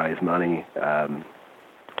possible to raise money. As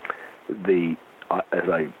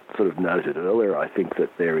I sort of noted earlier, I think that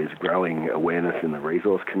there is growing awareness in the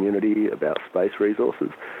resource community about space resources.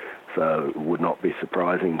 So it would not be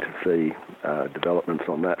surprising to see developments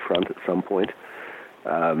on that front at some point.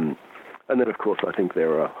 And then, of course, I think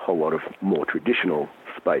there are a whole lot of more traditional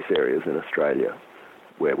space areas in Australia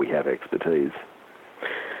where we have expertise.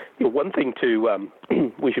 One thing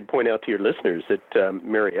we should point out to your listeners that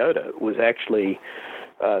Myriota was actually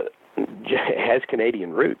has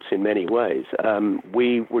Canadian roots in many ways.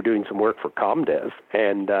 We were doing some work for ComDev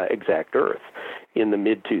and Exact Earth in the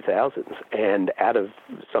mid-2000s, and out of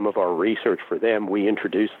some of our research for them, we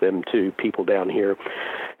introduced them to people down here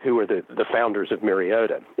who are the founders of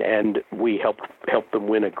Myriota, and we helped them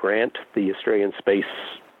win a grant, the Australian Space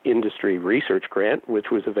Industry Research Grant,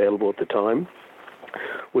 which was available at the time.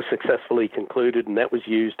 Was successfully concluded, and that was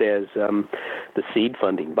used as the seed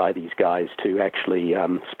funding by these guys to actually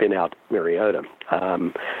spin out Myriota.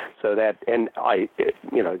 So that, and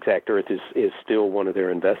Exact Earth is still one of their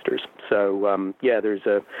investors. So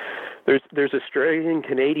there's Australian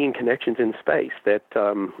Canadian connections in space that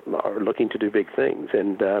are looking to do big things,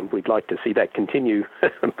 and we'd like to see that continue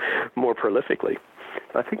more prolifically.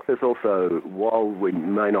 I think there's also, while we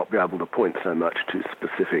may not be able to point so much to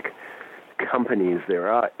specific companies, there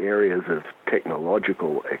are areas of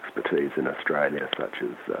technological expertise in Australia, such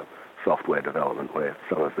as software development, where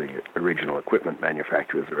some of the original equipment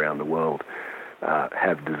manufacturers around the world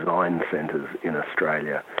have design centres in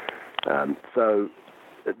Australia. So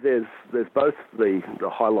there's both the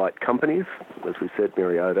highlight companies, as we said,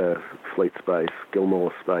 Myriota, Fleet Space,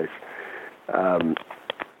 Gilmore Space,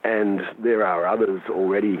 and there are others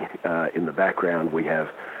already in the background. We have,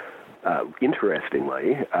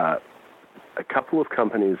 interestingly, a couple of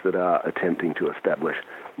companies that are attempting to establish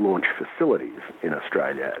launch facilities in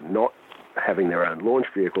Australia, not having their own launch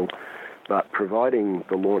vehicle, but providing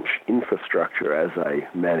the launch infrastructure as a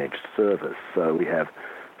managed service. So we have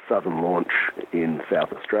Southern Launch in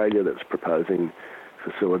South Australia that's proposing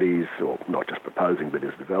facilities, or not just proposing, but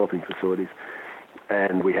is developing facilities.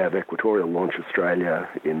 And we have Equatorial Launch Australia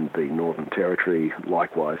in the Northern Territory,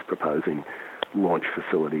 likewise proposing launch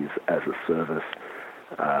facilities as a service.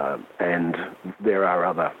 And there are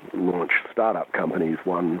other launch startup companies,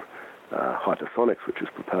 one, Hypersonics, which is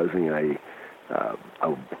proposing a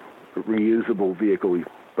reusable vehicle,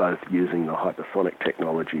 both using the hypersonic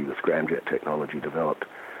technology, the scramjet technology developed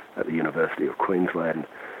at the University of Queensland,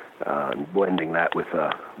 blending that with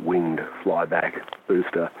a winged flyback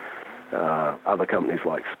booster. Other companies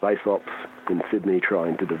like SpaceOps in Sydney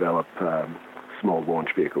trying to develop small launch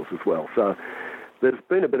vehicles as well. So there's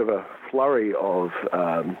been a bit of a flurry of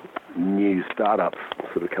new startups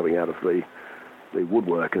sort of coming out of the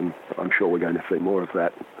woodwork, and I'm sure we're going to see more of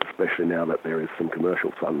that, especially now that there is some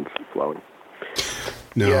commercial funds flowing.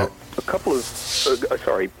 Now, yeah, a couple of...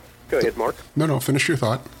 sorry, go ahead, Mark. No, finish your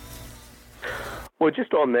thought. Well,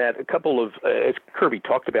 just on that, a couple of, as Kirby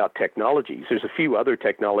talked about technologies, there's a few other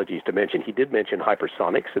technologies to mention. He did mention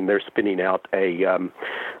hypersonics, and they're spinning out a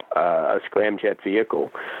scramjet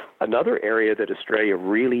vehicle. Another area that Australia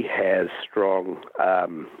really has strong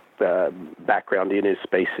background in is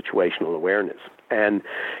space situational awareness. And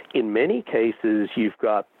in many cases, you've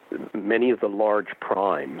got many of the large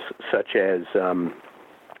primes, such as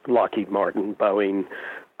Lockheed Martin, Boeing,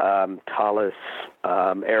 Thales,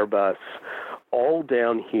 Airbus, all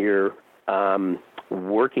down here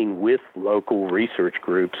working with local research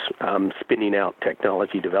groups, spinning out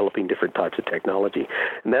technology, developing different types of technology.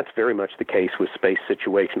 And that's very much the case with space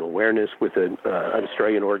situational awareness with an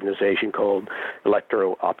Australian organization called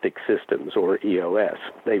Electro-Optic Systems, or EOS.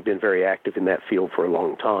 They've been very active in that field for a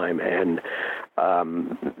long time, and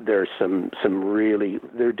there's some really,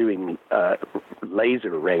 they're doing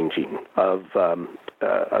laser ranging of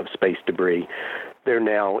space debris. They're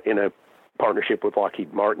now in a partnership with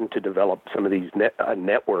Lockheed Martin to develop some of these a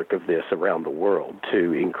network of this around the world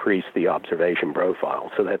to increase the observation profile.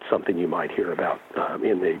 So that's something you might hear about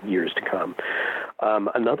in the years to come.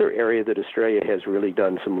 Another area that Australia has really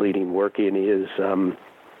done some leading work in is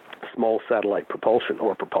small satellite propulsion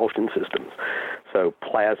or propulsion systems. So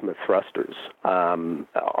plasma thrusters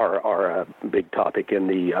are a big topic in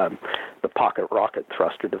the pocket rocket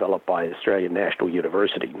thruster developed by Australian National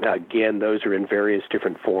University. Now, again, those are in various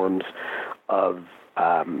different forms of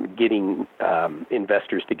getting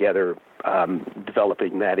investors together,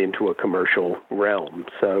 developing that into a commercial realm.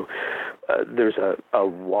 So there's a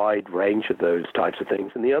wide range of those types of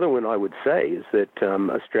things. And the other one I would say is that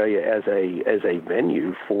Australia as a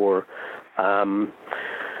venue for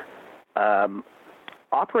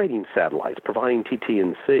operating satellites, providing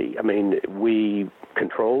TT&C. I mean, we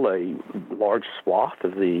control a large swath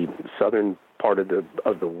of the southern part of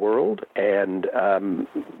the world, and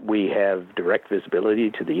we have direct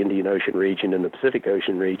visibility to the Indian Ocean region and the Pacific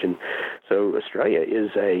Ocean region. So Australia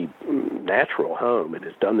is a natural home and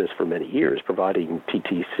has done this for many years, providing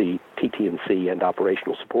TT&C and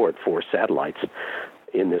operational support for satellites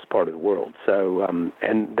in this part of the world. So,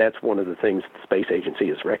 and that's one of the things the Space Agency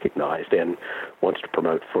has recognized and wants to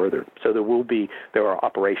promote further. So there are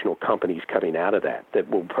operational companies coming out of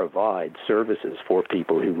that will provide services for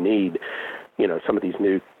people who need, some of these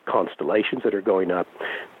new constellations that are going up.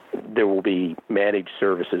 There will be managed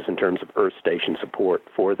services in terms of Earth station support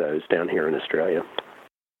for those down here in Australia.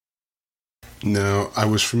 Now, I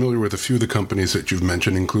was familiar with a few of the companies that you've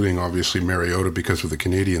mentioned, including obviously Myriota because of the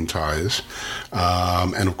Canadian ties,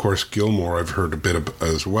 and of course Gilmore I've heard a bit of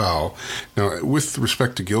as well. Now, with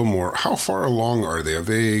respect to Gilmore, how far along are they? Have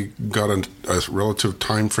they got a relative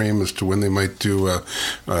time frame as to when they might do a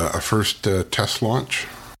first test launch?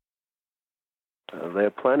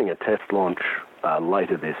 They're planning a test launch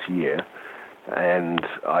later this year, and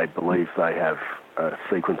I believe they have a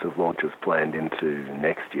sequence of launches planned into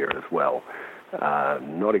next year as well.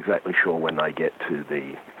 Not exactly sure when they get to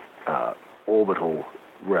the orbital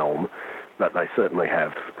realm, but they certainly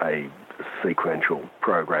have a sequential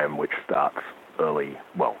program which starts early,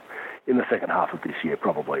 in the second half of this year,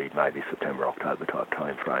 probably maybe September, October type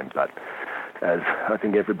time frame. But as I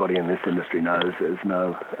think everybody in this industry knows, there's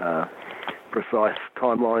no precise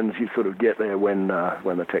timelines. You sort of get there when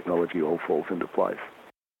the technology all falls into place.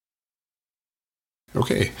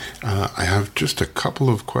 Okay, I have just a couple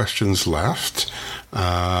of questions left.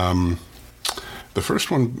 The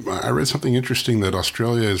first one, I read something interesting that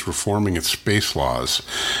Australia is reforming its space laws.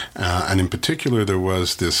 And in particular, there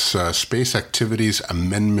was this Space Activities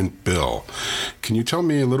Amendment Bill. Can you tell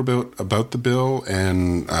me a little bit about the bill,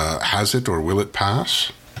 and has it or will it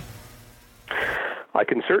pass? I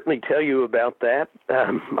can certainly tell you about that,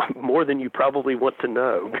 more than you probably want to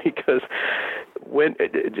know, because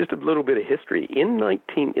just a little bit of history. In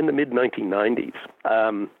the mid-1990s,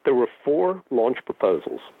 there were 4 launch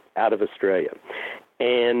proposals out of Australia,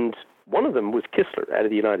 and one of them was Kistler out of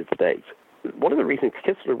the United States. One of the reasons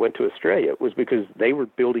Kistler went to Australia was because they were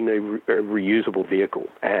building a reusable vehicle,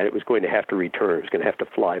 and it was going to have to return. It was going to have to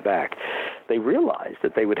fly back. They realized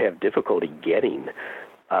that they would have difficulty getting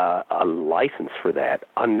a license for that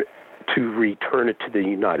to return it to the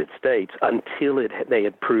United States until they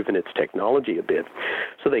had proven its technology a bit.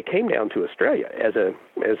 So they came down to Australia as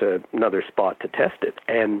another spot to test it,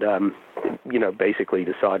 and basically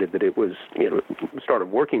decided that it was, started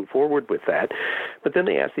working forward with that. But then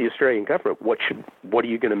they asked the Australian government, what are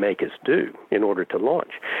you going to make us do in order to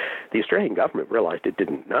launch? The Australian government realized it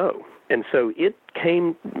didn't know, and so it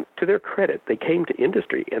came, to their credit, they came to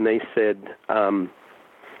industry and they said,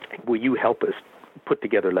 will you help us put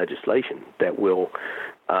together legislation that will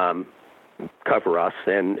cover us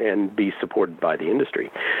and be supported by the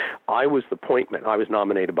industry? I was the point man. I was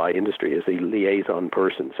nominated by industry as a liaison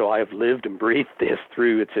person. So I have lived and breathed this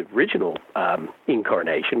through its original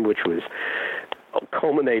incarnation, which was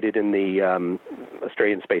culminated in the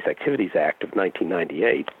Australian Space Activities Act of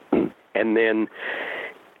 1998. And then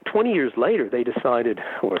 20 years later, they decided,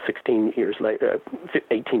 or 16 years later,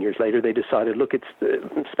 18 years later, they decided, look,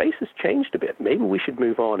 space has changed a bit. Maybe we should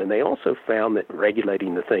move on. And they also found that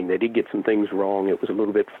regulating the thing, they did get some things wrong. It was a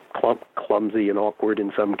little bit clumsy and awkward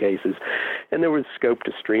in some cases, and there was scope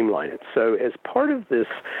to streamline it. So as part of this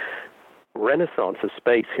renaissance of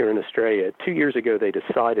space here in Australia, 2 years ago, they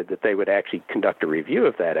decided that they would actually conduct a review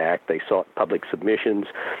of that act. They sought public submissions,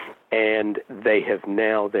 and they have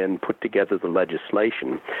now then put together the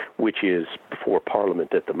legislation, which is before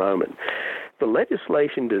Parliament at the moment. The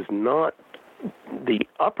legislation the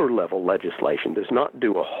upper level legislation does not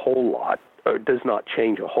do a whole lot, or does not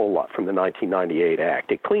change a whole lot from the 1998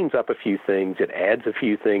 Act. It cleans up a few things. It adds a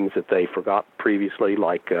few things that they forgot previously,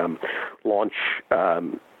 like launch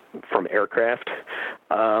from aircraft.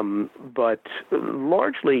 But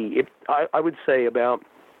largely, I would say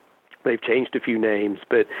they've changed a few names,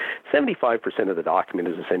 but 75% of the document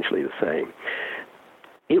is essentially the same.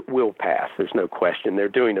 It will pass. There's no question. They're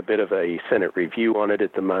doing a bit of a Senate review on it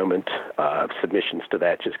at the moment. Submissions to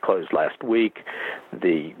that just closed last week.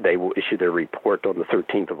 They will issue their report on the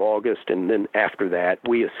 13th of August, and then after that,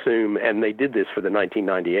 we assume, and they did this for the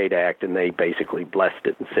 1998 Act, and they basically blessed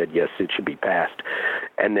it and said, yes, it should be passed.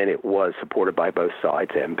 And then it was supported by both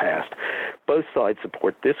sides and passed. Both sides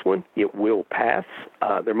support this one. It will pass.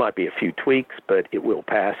 There might be a few tweaks, but it will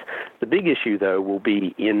pass. The big issue, though, will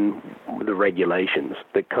be in the regulations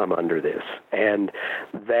that come under this, and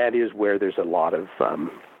that is where there's a lot of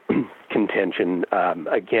contention.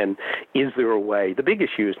 Again, is there a way? The big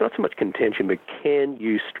issue is not so much contention, but can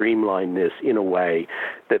you streamline this in a way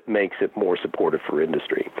that makes it more supportive for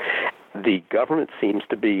industry? The government seems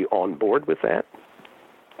to be on board with that,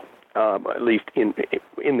 at least in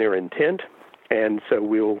their intent, and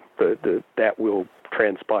so that will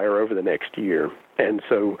transpire over the next year. And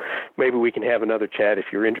so maybe we can have another chat. If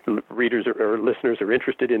your readers or listeners are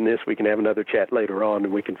interested in this, we can have another chat later on,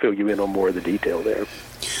 and we can fill you in on more of the detail there.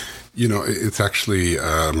 It's actually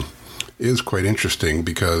is quite interesting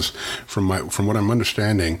because from what I'm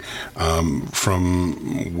understanding,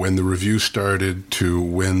 from when the review started to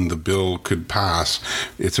when the bill could pass,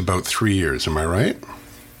 it's about 3 years. Am I right?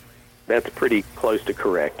 That's pretty close to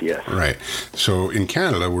correct, yes. Right. So in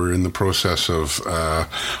Canada, we're in the process of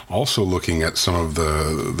also looking at some of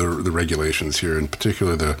the regulations here, in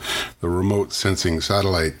particular the Remote Sensing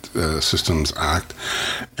Satellite Systems Act,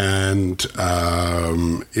 and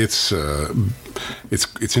it's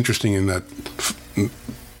interesting in that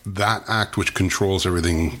that act, which controls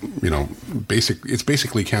everything, it's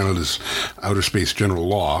basically Canada's outer space general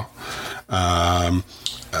law.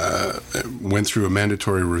 went through a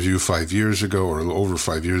mandatory review 5 years ago, or over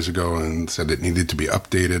 5 years ago, and said it needed to be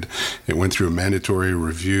updated. It went through a mandatory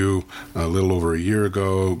review a little over a year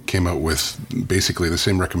ago, came out with basically the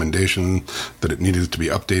same recommendation that it needed to be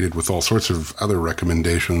updated with all sorts of other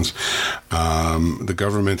recommendations. The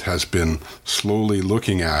government has been slowly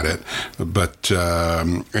looking at it, but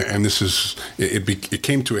and this is it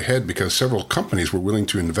came to a head because several companies were willing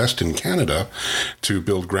to invest in Canada to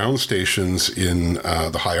build ground stations in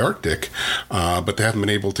the high Arctic, but they haven't been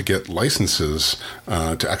able to get licenses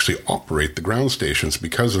to actually operate the ground stations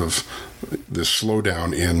because of this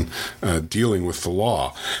slowdown in dealing with the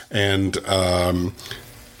law. And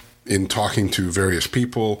in talking to various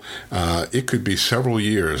people, it could be several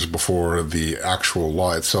years before the actual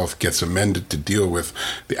law itself gets amended to deal with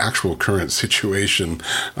the actual current situation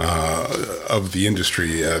of the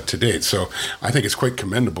industry to date. So I think it's quite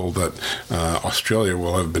commendable that Australia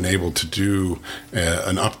will have been able to do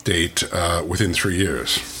an update within 3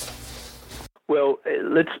 years. Well,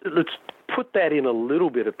 let's put that in a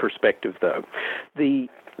little bit of perspective, though,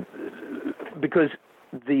 because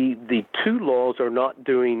the two laws are not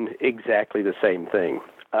doing exactly the same thing.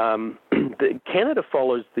 Canada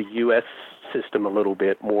follows the U.S. system a little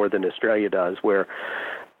bit more than Australia does, where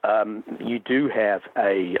you do have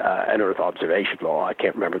an Earth observation law. I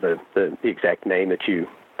can't remember the exact name that you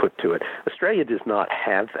put to it. Australia does not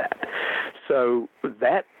have that. So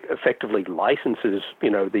that effectively licenses,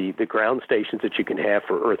 the ground stations that you can have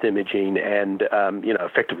for Earth imaging and,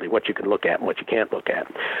 effectively what you can look at and what you can't look at.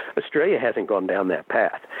 Australia hasn't gone down that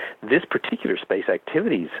path. This particular Space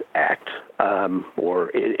Activities Act, or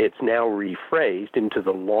it's now rephrased into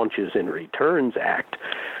the Launches and Returns Act,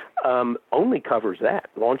 only covers that,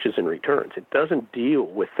 launches and returns. It doesn't deal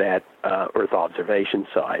with that Earth observation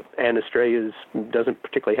side, and Australia doesn't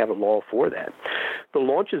particularly have a law for that. The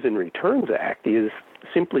Launches and Returns Act is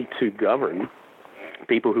simply to govern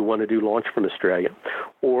people who want to do launch from Australia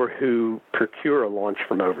or who procure a launch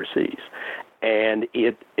from overseas. And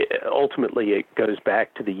it ultimately goes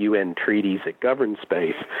back to the UN treaties that govern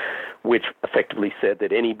space, which effectively said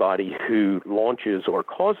that anybody who launches or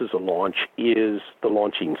causes a launch is the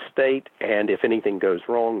launching state, and if anything goes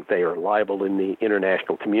wrong, they are liable in the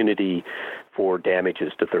international community for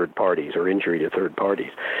damages to third parties or injury to third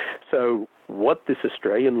parties. So what this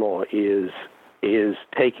Australian law is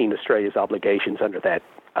taking Australia's obligations under that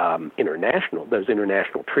those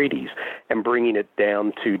international treaties and bringing it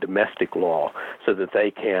down to domestic law so that they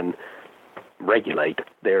can regulate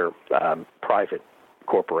their private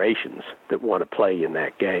corporations that want to play in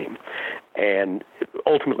that game. And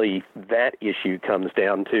ultimately, that issue comes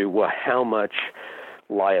down to, well, how much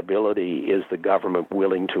liability is the government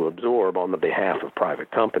willing to absorb on the behalf of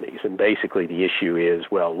private companies? And basically the issue is,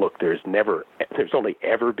 well, look, there's only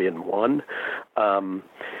ever been one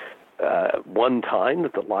time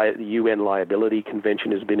that the UN Liability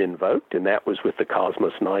Convention has been invoked, and that was with the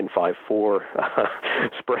Cosmos 954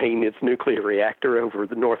 spraying its nuclear reactor over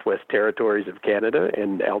the Northwest Territories of Canada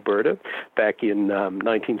and Alberta back in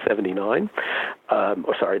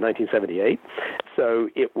 1978. So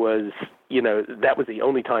it was, that was the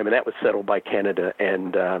only time, and that was settled by Canada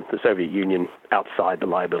and the Soviet Union outside the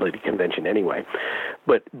Liability Convention anyway.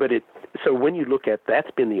 So when you look at,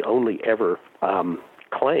 that's been the only ever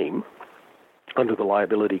claim under the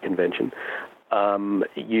Liability Convention.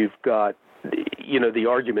 You've got, the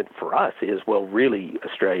argument for us is, well, really,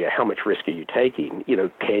 Australia, how much risk are you taking?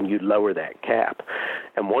 Can you lower that cap?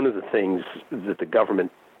 And one of the things that the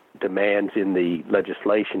government demands in the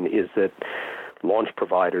legislation is that launch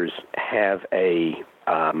providers have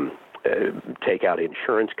take out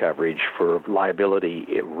insurance coverage for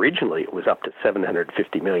liability. Originally, it was up to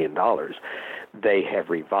 $750 million. They have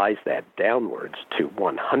revised that downwards to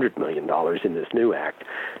 $100 million in this new act,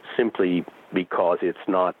 simply because it's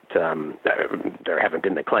not, there haven't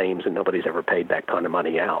been the claims and nobody's ever paid that kind of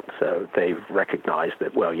money out. So they've recognized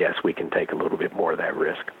that, well, yes, we can take a little bit more of that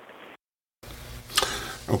risk.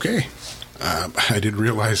 Okay. I didn't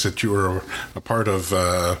realize that you were a part of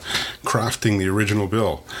crafting the original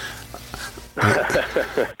bill.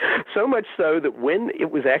 So much so that when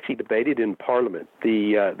it was actually debated in Parliament,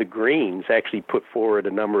 the Greens actually put forward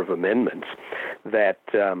a number of amendments that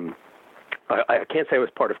I can't say I was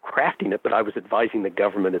part of crafting it, but I was advising the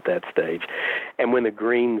government at that stage. And when the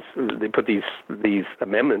Greens, they put these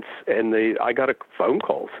amendments, and I got a phone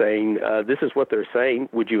call saying, this is what they're saying,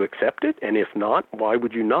 would you accept it? And if not, why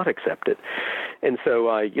would you not accept it? And so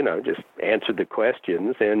I, just answered the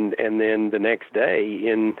questions, and then the next day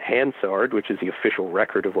in Hansard, which is the official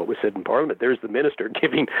record of what was said in Parliament, there's the minister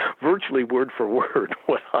giving virtually word for word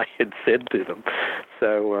what I had said to them.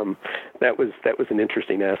 So that was an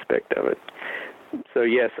interesting aspect of it. So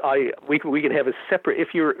yes, we can have a separate.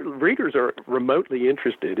 If your readers are remotely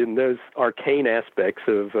interested in those arcane aspects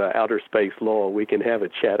of outer space law, we can have a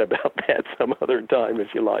chat about that some other time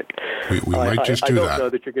if you like. We might just do that. I don't know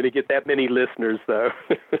that you're going to get that many listeners, though.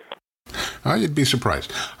 You'd be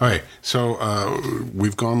surprised. All right, so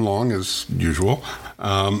we've gone long as usual.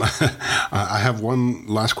 I have one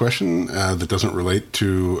last question that doesn't relate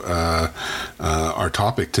to our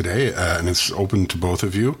topic today, and it's open to both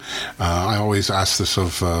of you. I always ask this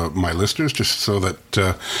of my listeners, just so that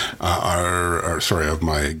of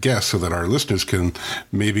my guests, so that our listeners can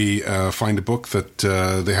maybe find a book that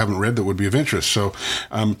they haven't read that would be of interest. So,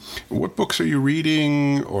 what books are you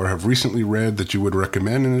reading or have recently read that you would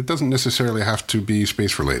recommend? And it doesn't necessarily have to be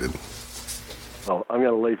space related. Well, I'm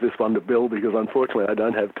going to leave this one to Bill because unfortunately I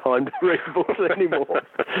don't have time to read books anymore.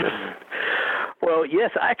 Well,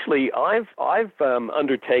 yes, actually, I've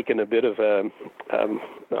undertaken a bit of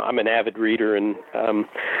I'm an avid reader and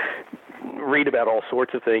read about all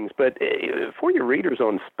sorts of things. But for your readers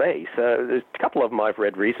on space, there's a couple of them I've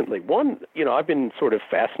read recently. One, I've been sort of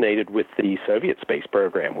fascinated with the Soviet space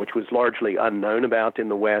program, which was largely unknown about in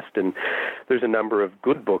the West, and there's a number of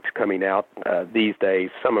good books coming out these days,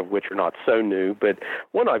 some of which are not so new. But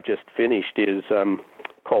one I've just finished is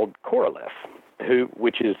called Korolev,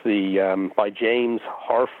 which is by James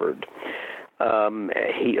Harford.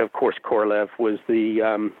 Korolev was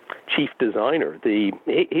the chief designer.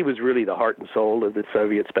 He was really the heart and soul of the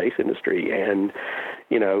Soviet space industry, and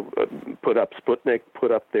put up Sputnik,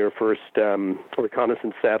 put up their first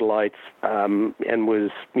reconnaissance satellites, and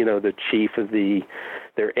was the chief of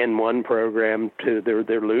their N1 program to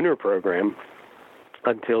their lunar program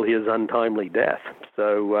until his untimely death.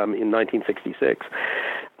 So in 1966.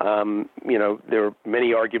 There are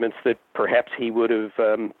many arguments that perhaps he would have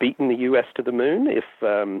beaten the U.S. to the moon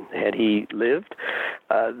had he lived.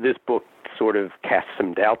 This book sort of casts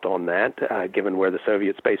some doubt on that, given where the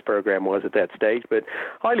Soviet space program was at that stage, but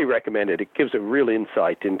highly recommend it. It gives a real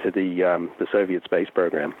insight into the Soviet space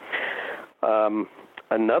program.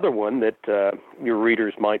 Another one that your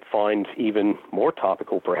readers might find even more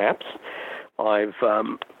topical, perhaps. I've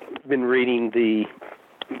been reading the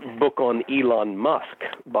book on Elon Musk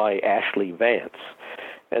by Ashley Vance,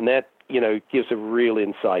 and that gives a real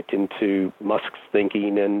insight into Musk's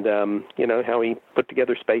thinking and how he put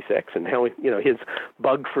together SpaceX and how his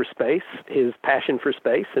bug for space, his passion for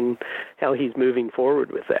space, and how he's moving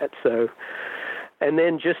forward with that. So, and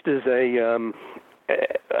then just as a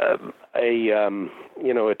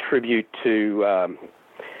tribute to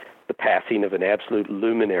the passing of an absolute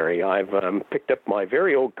luminary, I've picked up my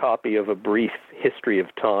very old copy of A Brief History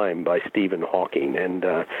of Time by Stephen Hawking, and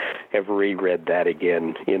have reread that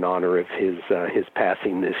again in honor of his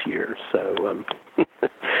passing this year. So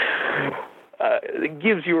it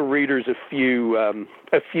gives your readers a few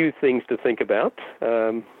things to think about,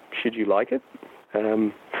 should you like it.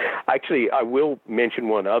 Actually, I will mention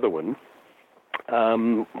one other one,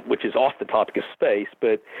 which is off the topic of space,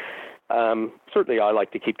 but certainly I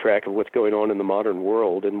like to keep track of what's going on in the modern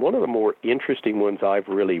world, and one of the more interesting ones I've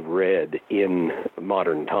really read in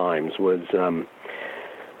modern times was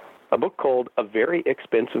a book called A Very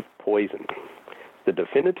Expensive Poison, The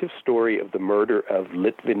Definitive Story of the Murder of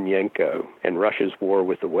Litvinenko and Russia's War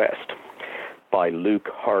with the West by Luke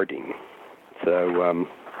Harding. So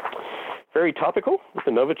very topical with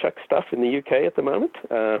the Novichok stuff in the UK at the moment.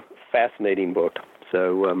 Fascinating book.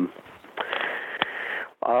 So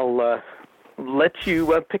I'll let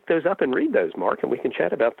you pick those up and read those, Mark, and we can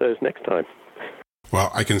chat about those next time.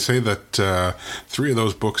 Well, I can say that 3 of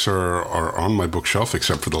those books are on my bookshelf,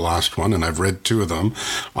 except for the last one, and I've read 2 of them.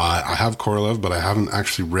 I have Korolev, but I haven't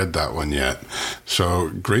actually read that one yet. So,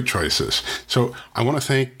 great choices. So, I want to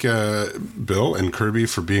thank Bill and Kirby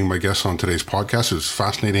for being my guests on today's podcast. It's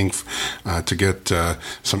fascinating to get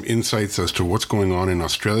some insights as to what's going on in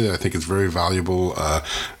Australia. I think it's very valuable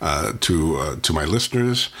to my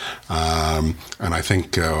listeners. And I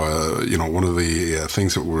think, one of the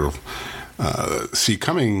things that we'll see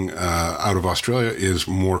coming out of Australia is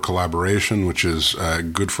more collaboration, which is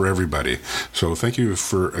good for everybody. So thank you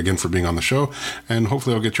for being on the show, and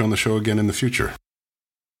hopefully I'll get you on the show again in the future.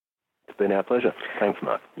 It's been our pleasure. Thanks,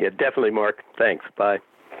 Mark. Yeah, definitely, Mark. Thanks. Bye.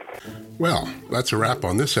 Well, that's a wrap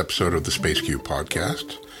on this episode of the Space Q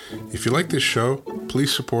podcast. If you like this show,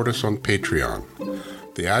 please support us on Patreon.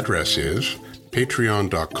 The address is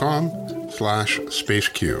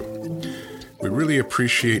patreon.com/SpaceQ. We really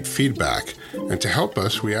appreciate feedback, and to help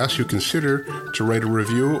us, we ask you consider to write a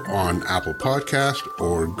review on Apple Podcast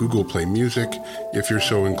or Google Play Music if you're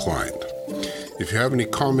so inclined. If you have any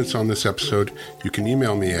comments on this episode, you can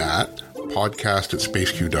email me at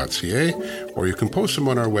podcast@spaceq.ca, or you can post them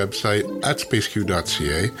on our website at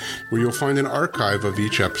spaceq.ca, where you'll find an archive of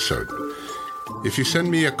each episode. If you send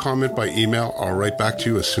me a comment by email, I'll write back to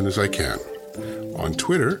you as soon as I can. On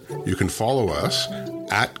Twitter, you can follow us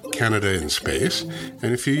at Canada in Space,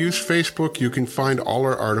 and if you use Facebook, you can find all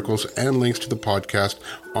our articles and links to the podcast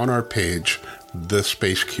on our page, The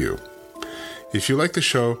Space Q. If you like the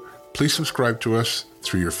show, please subscribe to us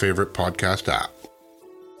through your favorite podcast app.